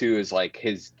Fields, who is like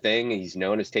his thing, he's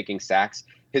known as taking sacks.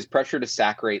 His pressure to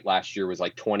sack rate last year was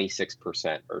like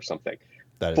 26% or something.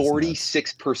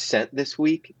 46% this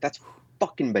week. That's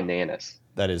fucking bananas.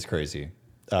 That is crazy.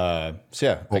 So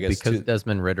yeah, I guess because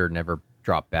Desmond Ridder never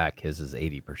dropped back, his is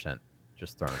 80%.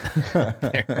 Just throwing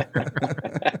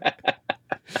it.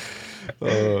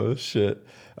 Oh shit.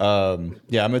 Yeah, I'm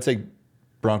gonna take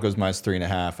Broncos minus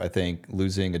 3.5. I think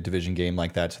losing a division game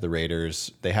like that to the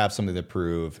Raiders, they have something to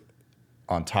prove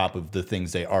on top of the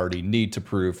things they already need to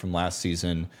prove from last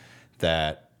season.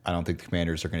 That I don't think the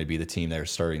Commanders are going to be the team that are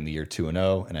starting the year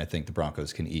 2-0, and I think the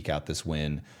Broncos can eke out this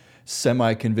win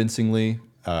semi-convincingly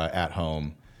at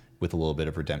home with a little bit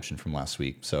of redemption from last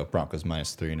week. So Broncos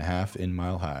minus 3.5 in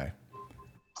Mile High.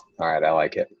 All right, I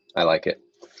like it.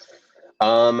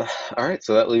 All right,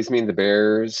 so that leaves me the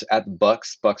Bears at the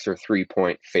Bucks. Bucks are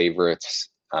 3-point favorites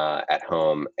at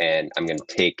home, and I'm going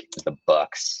to take the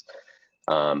Bucks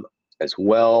as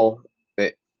well.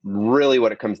 Really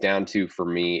what it comes down to for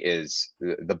me is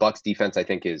the Bucks defense. I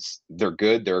think they're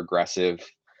good. They're aggressive.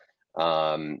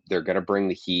 They're going to bring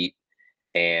the heat,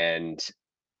 and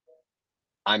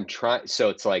I'm trying. So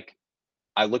it's like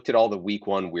I looked at all the week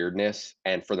 1 weirdness,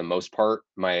 and for the most part,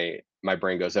 my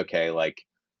brain goes, okay, like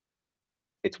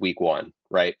it's week 1,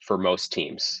 right? For most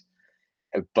teams.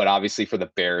 But obviously for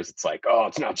the Bears, it's like, oh,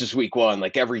 it's not just week 1.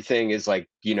 Like everything is like,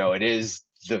 it is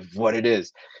what it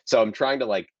is. So I'm trying to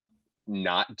like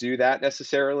not do that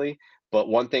necessarily. But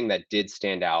one thing that did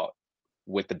stand out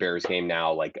with the Bears game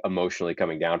now, like emotionally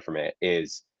coming down from it,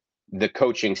 is the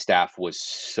coaching staff was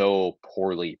so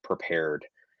poorly prepared,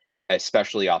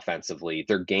 especially offensively.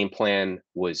 Their game plan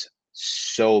was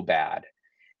so bad,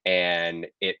 and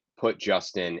it put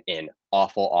Justin in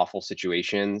awful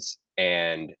situations.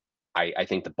 And I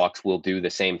think the Bucks will do the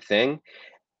same thing.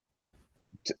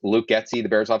 Luke Getsy, the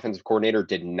Bears offensive coordinator,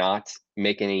 did not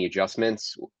make any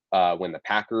adjustments when the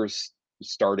Packers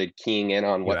started keying in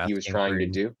on what he was trying to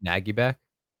do. Nagy back?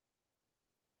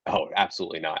 Oh,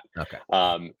 absolutely not. Okay.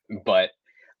 But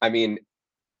I mean,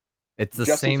 it's the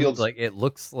Justin same. Fields, like it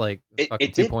looks like it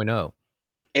 2.0.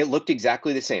 It looked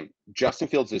exactly the same. Justin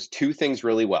Fields does 2 things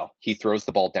really well. He throws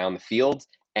the ball down the field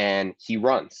and he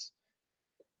runs.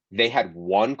 They had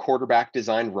 1 quarterback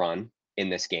design run in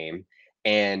this game,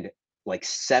 and like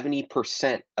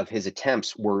 70% of his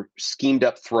attempts were schemed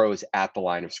up throws at the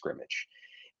line of scrimmage.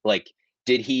 Like,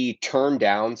 did he turn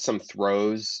down some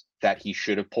throws that he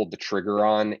should have pulled the trigger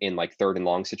on in like 3rd and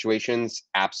long situations?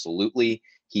 Absolutely.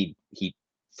 He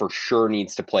for sure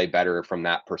needs to play better from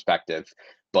that perspective.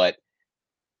 But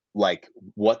like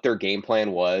what their game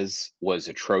plan was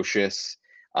atrocious.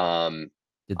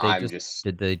 Did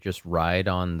Did they just ride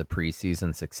on the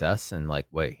preseason success and like,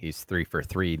 wait, he's 3 for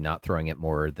 3, not throwing it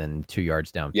more than 2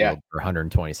 yards downfield for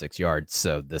 126 yards.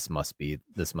 So this must be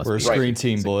we're a screen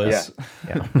team, boys.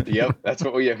 Yeah. Yep. That's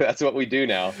what we do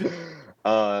now.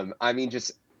 I mean,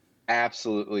 just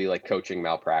absolutely like coaching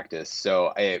malpractice.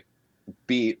 So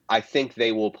I think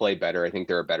they will play better. I think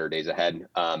there are better days ahead.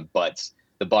 But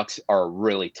the Bucs are a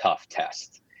really tough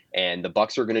test. And the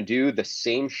Bucs are going to do the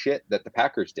same shit that the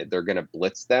Packers did. They're going to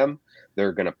blitz them.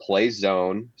 They're going to play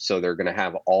zone. So they're going to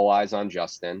have all eyes on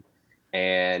Justin.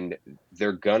 And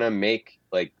they're going to make,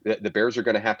 like, the Bears are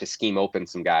going to have to scheme open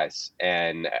some guys.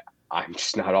 And I'm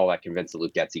just not all that convinced that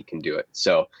Luke Getsy can do it.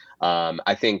 So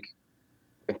I think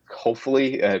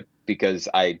hopefully, because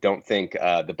I don't think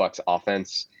the Bucs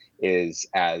offense is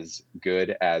as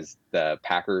good as the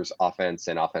Packers offense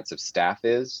and offensive staff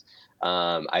is.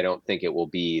 I don't think it will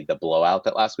be the blowout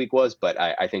that last week was, but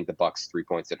I think the Bucs 3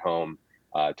 points at home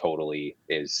totally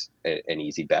is an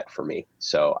easy bet for me.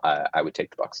 So I would take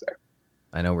the Bucs there.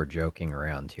 I know we're joking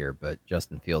around here, but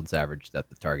Justin Fields averaged at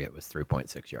the target was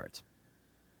 3.6 yards.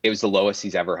 It was the lowest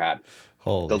he's ever had.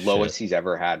 Lowest he's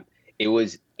ever had. It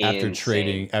was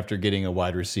after getting a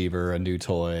wide receiver, a new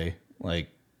toy. Like,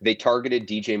 they targeted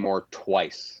DJ Moore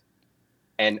twice.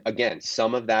 And again,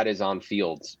 some of that is on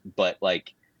Fields, but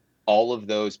like all of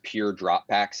those pure drop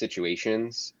back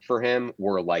situations for him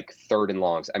were like 3rd and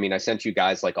longs. I mean, I sent you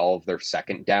guys like all of their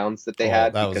second downs that they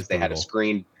had because they had a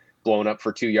screen blown up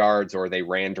for 2 yards, or they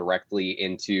ran directly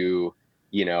into,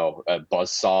 a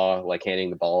buzzsaw, like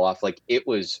handing the ball off. Like, it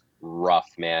was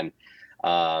rough, man.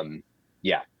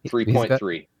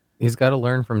 3.3. He's got to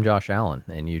learn from Josh Allen,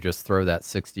 and you just throw that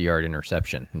 60-yard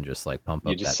interception and just like pump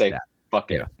up. You just say, stat.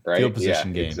 "Fuck it," right? Field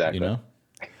position game, exactly.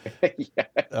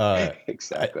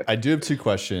 Exactly. I do have 2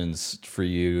 questions for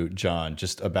you, John,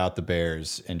 just about the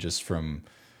Bears and just from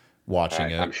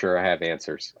watching it. I'm sure I have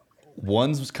answers.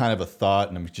 One's kind of a thought,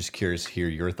 and I'm just curious to hear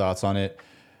your thoughts on it.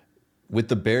 With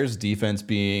the Bears defense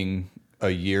being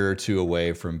a year or 2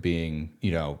 away from being,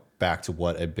 back to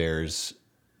what a Bears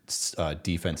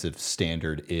defensive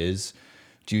standard is,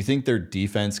 do you think their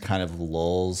defense kind of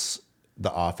lulls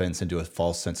the offense into a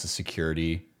false sense of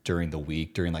security during the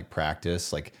week, during like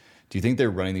practice? Like, do you think they're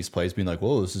running these plays being like,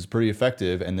 whoa, this is pretty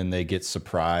effective, and then they get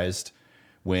surprised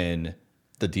when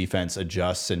the defense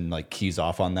adjusts and like keys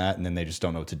off on that, and then they just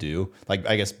don't know what to do? Like,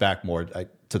 I guess back more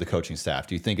to the coaching staff.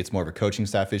 Do you think it's more of a coaching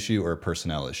staff issue or a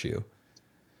personnel issue?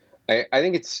 I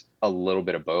think it's a little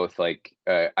bit of both. Like,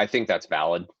 I think that's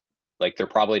valid. Like, they're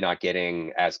probably not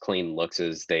getting as clean looks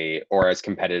or as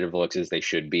competitive looks as they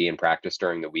should be in practice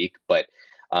during the week. But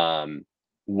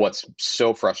what's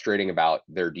so frustrating about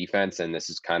their defense, and this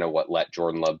is kind of what let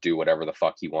Jordan Love do whatever the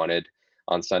fuck he wanted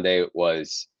on Sunday,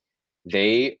 was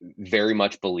they very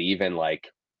much believe in like,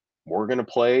 we're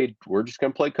just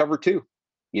going to play cover 2.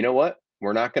 You know what?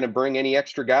 We're not going to bring any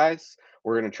extra guys.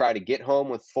 We're going to try to get home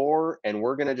with 4, and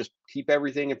we're going to just keep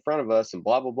everything in front of us and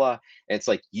blah, blah, blah. And it's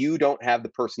like, you don't have the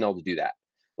personnel to do that.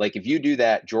 Like, if you do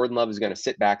that, Jordan Love is going to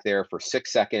sit back there for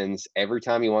 6 seconds every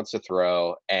time he wants to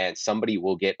throw, and somebody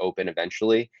will get open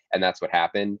eventually. And that's what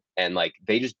happened. And like,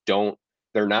 they're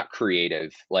not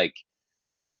creative. Like,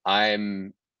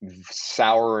 I'm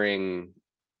souring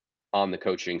on the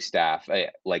coaching staff.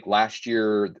 Like, last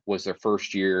year was their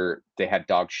first year. They had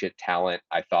dog shit talent.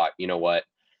 I thought, you know what?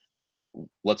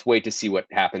 Let's wait to see what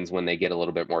happens when they get a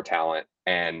little bit more talent.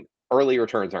 And early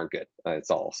returns aren't good.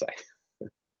 That's all I'll say.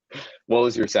 What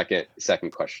was your second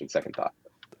question, second thought?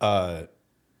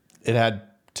 It had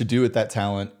to do with that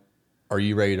talent. Are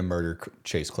you ready to murder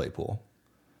Chase Claypool?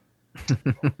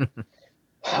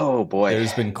 Oh, boy.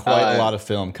 There's been quite a lot of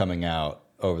film coming out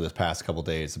over the past couple of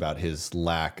days about his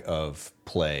lack of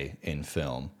play in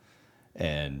film.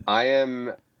 And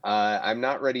I'm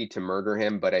not ready to murder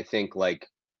him, but I think like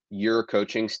your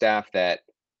coaching staff that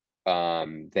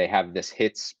they have this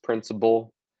hits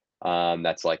principle.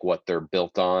 That's like what they're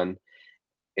built on.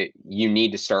 You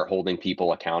need to start holding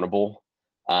people accountable.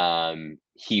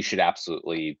 He should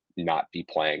absolutely not be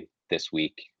playing this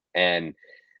week. And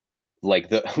like,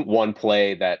 the one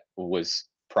play that was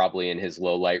probably in his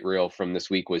low light reel from this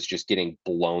week was just getting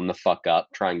blown the fuck up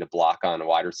trying to block on a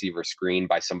wide receiver screen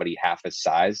by somebody half his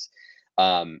size.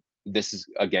 This is,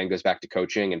 again, goes back to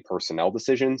coaching and personnel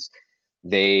decisions.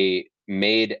 They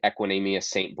made Equanimeous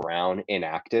St. Brown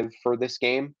inactive for this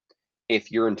game.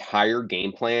 If your entire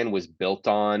game plan was built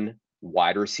on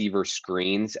wide receiver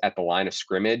screens at the line of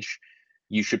scrimmage,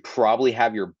 you should probably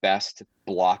have your best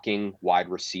blocking wide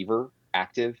receiver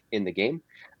active in the game.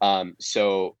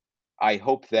 So I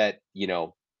hope that,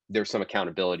 there's some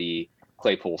accountability.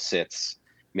 Claypool sits,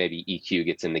 maybe EQ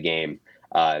gets in the game.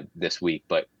 this week.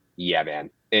 But yeah, man,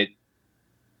 it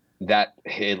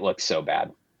looks so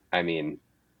bad. I mean,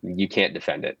 you can't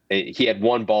defend it. He had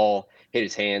one ball hit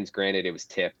his hands. Granted, it was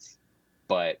tipped,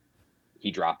 but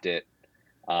he dropped it.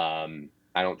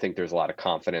 I don't think there's a lot of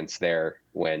confidence there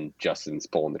when Justin's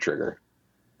pulling the trigger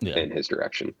in his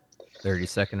direction.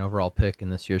 32nd overall pick in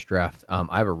this year's draft.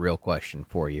 I have a real question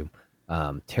for you.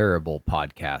 Terrible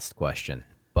podcast question,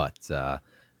 but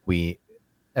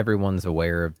everyone's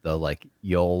aware of the like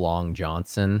Yo Long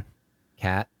Johnson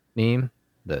cat meme,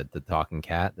 the talking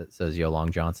cat that says Yo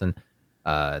Long Johnson.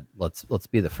 Let's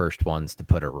be the first ones to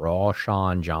put a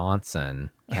Rashawn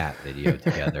Johnson cat video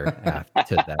together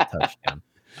after that touchdown.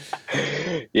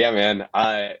 Yeah, man.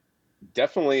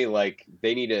 Definitely, like,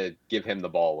 they need to give him the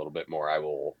ball a little bit more. I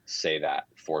will say that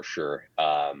for sure.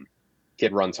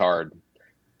 Kid runs hard,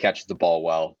 catches the ball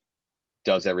well,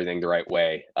 does everything the right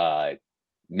way.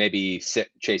 Maybe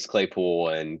sit Chase Claypool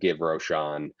and give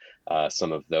Rashawn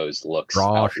some of those looks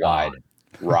out wide.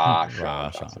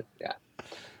 Rashawn. Yeah.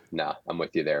 No, I'm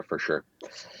with you there for sure.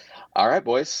 All right,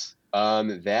 boys.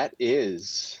 That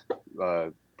is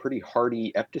pretty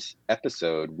hearty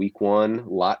episode. Week 1,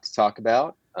 lot to talk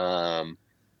about. I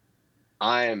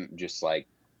am just like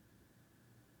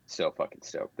so fucking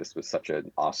stoked. This was such an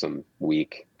awesome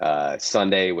week.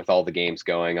 Sunday with all the games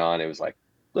going on, it was like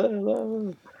a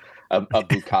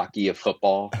bukkake of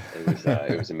football.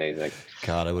 It was amazing.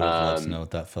 God, I would have loved to know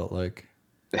what that felt like.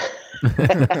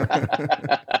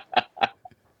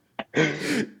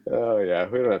 Oh yeah,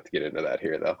 we don't have to get into that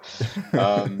here though.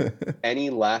 Any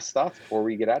last thoughts before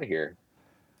we get out of here?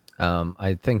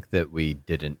 I think that we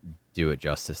didn't do it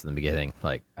justice in the beginning.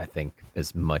 Like, I think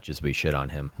as much as we shit on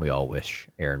him, we all wish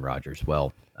Aaron Rodgers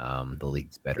well. The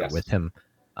league's better with him.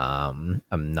 I'm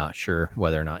not sure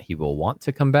whether or not he will want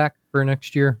to come back for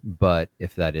next year, but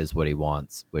if that is what he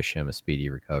wants, wish him a speedy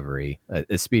recovery,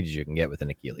 as speedy as you can get with an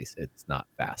Achilles. It's not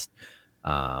fast.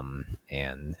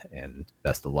 And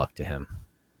best of luck to him.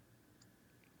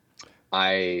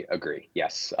 I agree.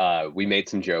 Yes. We made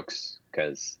some jokes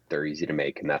because they're easy to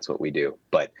make and that's what we do,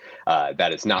 but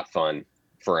that is not fun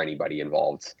for anybody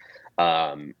involved.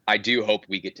 I do hope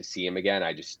we get to see him again.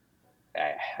 I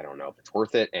don't know if it's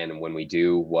worth it. And when we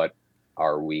do, what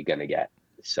are we going to get?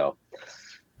 So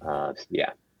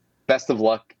yeah, best of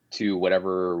luck to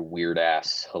whatever weird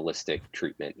ass holistic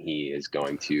treatment he is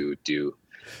going to do.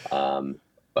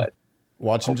 But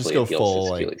watch him just go full,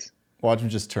 like, watch him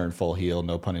just turn full heel,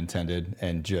 no pun intended,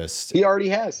 and just he already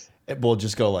has. We'll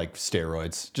just go like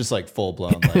steroids, just like full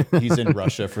blown. Like he's in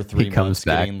Russia for 3 months,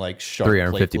 getting like sharp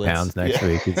 350 platelets. Pounds next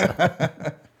week.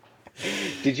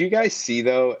 Did you guys see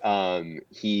though?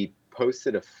 He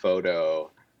posted a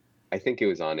photo. I think it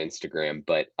was on Instagram,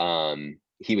 but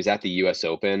he was at the U.S.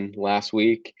 Open last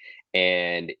week,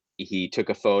 and he took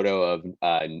a photo of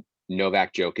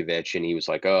Novak Djokovic, and he was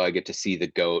like, "Oh, I get to see the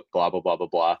GOAT." Blah blah blah blah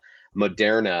blah.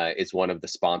 Moderna is one of the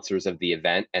sponsors of the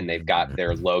event, and they've got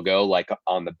their logo like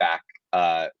on the back,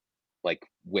 like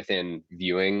within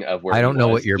viewing of where. I don't know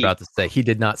what you're about to say. He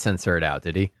did not censor it out,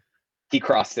 did he? He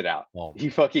crossed it out. Oh. He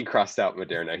fucking crossed out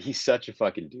Moderna. He's such a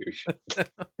fucking douche.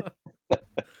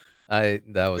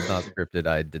 That was not scripted.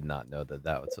 I did not know that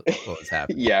was what was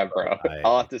happening. Yeah, bro.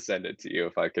 I'll have to send it to you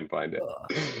if I can find it.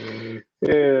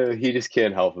 Yeah, he just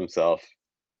can't help himself.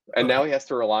 And now he has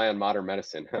to rely on modern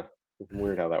medicine. Huh.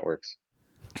 Weird how that works.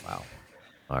 Wow.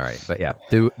 All right. But yeah,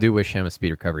 do wish him a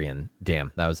speed recovery. And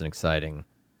damn, that was an exciting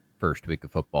first week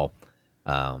of football.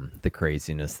 The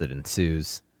craziness that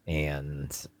ensues.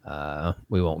 And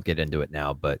we won't get into it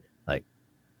now, but like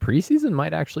preseason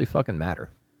might actually fucking matter.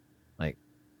 Like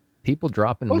people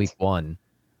dropping week 1.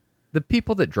 The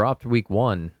people that dropped week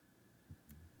 1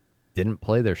 didn't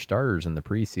play their starters in the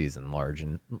preseason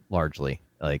largely.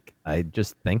 Like, I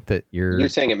just think that you're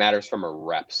saying it matters from a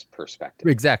reps perspective.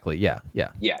 Exactly. Yeah.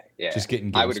 Just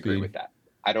getting. I would agree with that.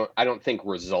 I don't think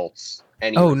results.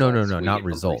 No, not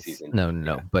results.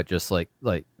 No. But just like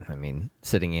I mean,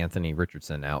 sitting Anthony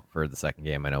Richardson out for the second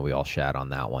game. I know we all shat on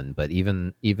that one, but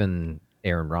even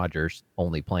Aaron Rodgers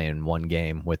only playing 1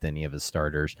 game with any of his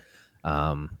starters,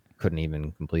 couldn't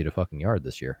even complete a fucking yard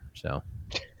this year. So,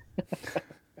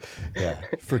 yeah,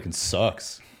 freaking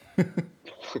sucks.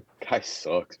 Guy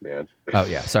sucks, man. Oh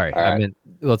yeah, sorry. I mean,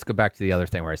 let's go back to the other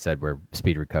thing where I said we're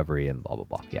speed recovery and blah blah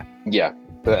blah. Yeah.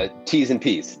 T's and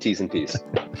P's.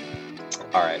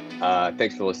 All right.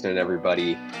 Thanks for listening,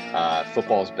 everybody.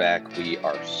 Football's back. We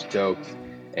are stoked,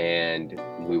 and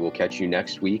we will catch you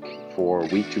next week for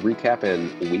week 2 recap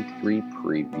and week 3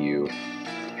 preview.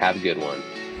 Have a good one.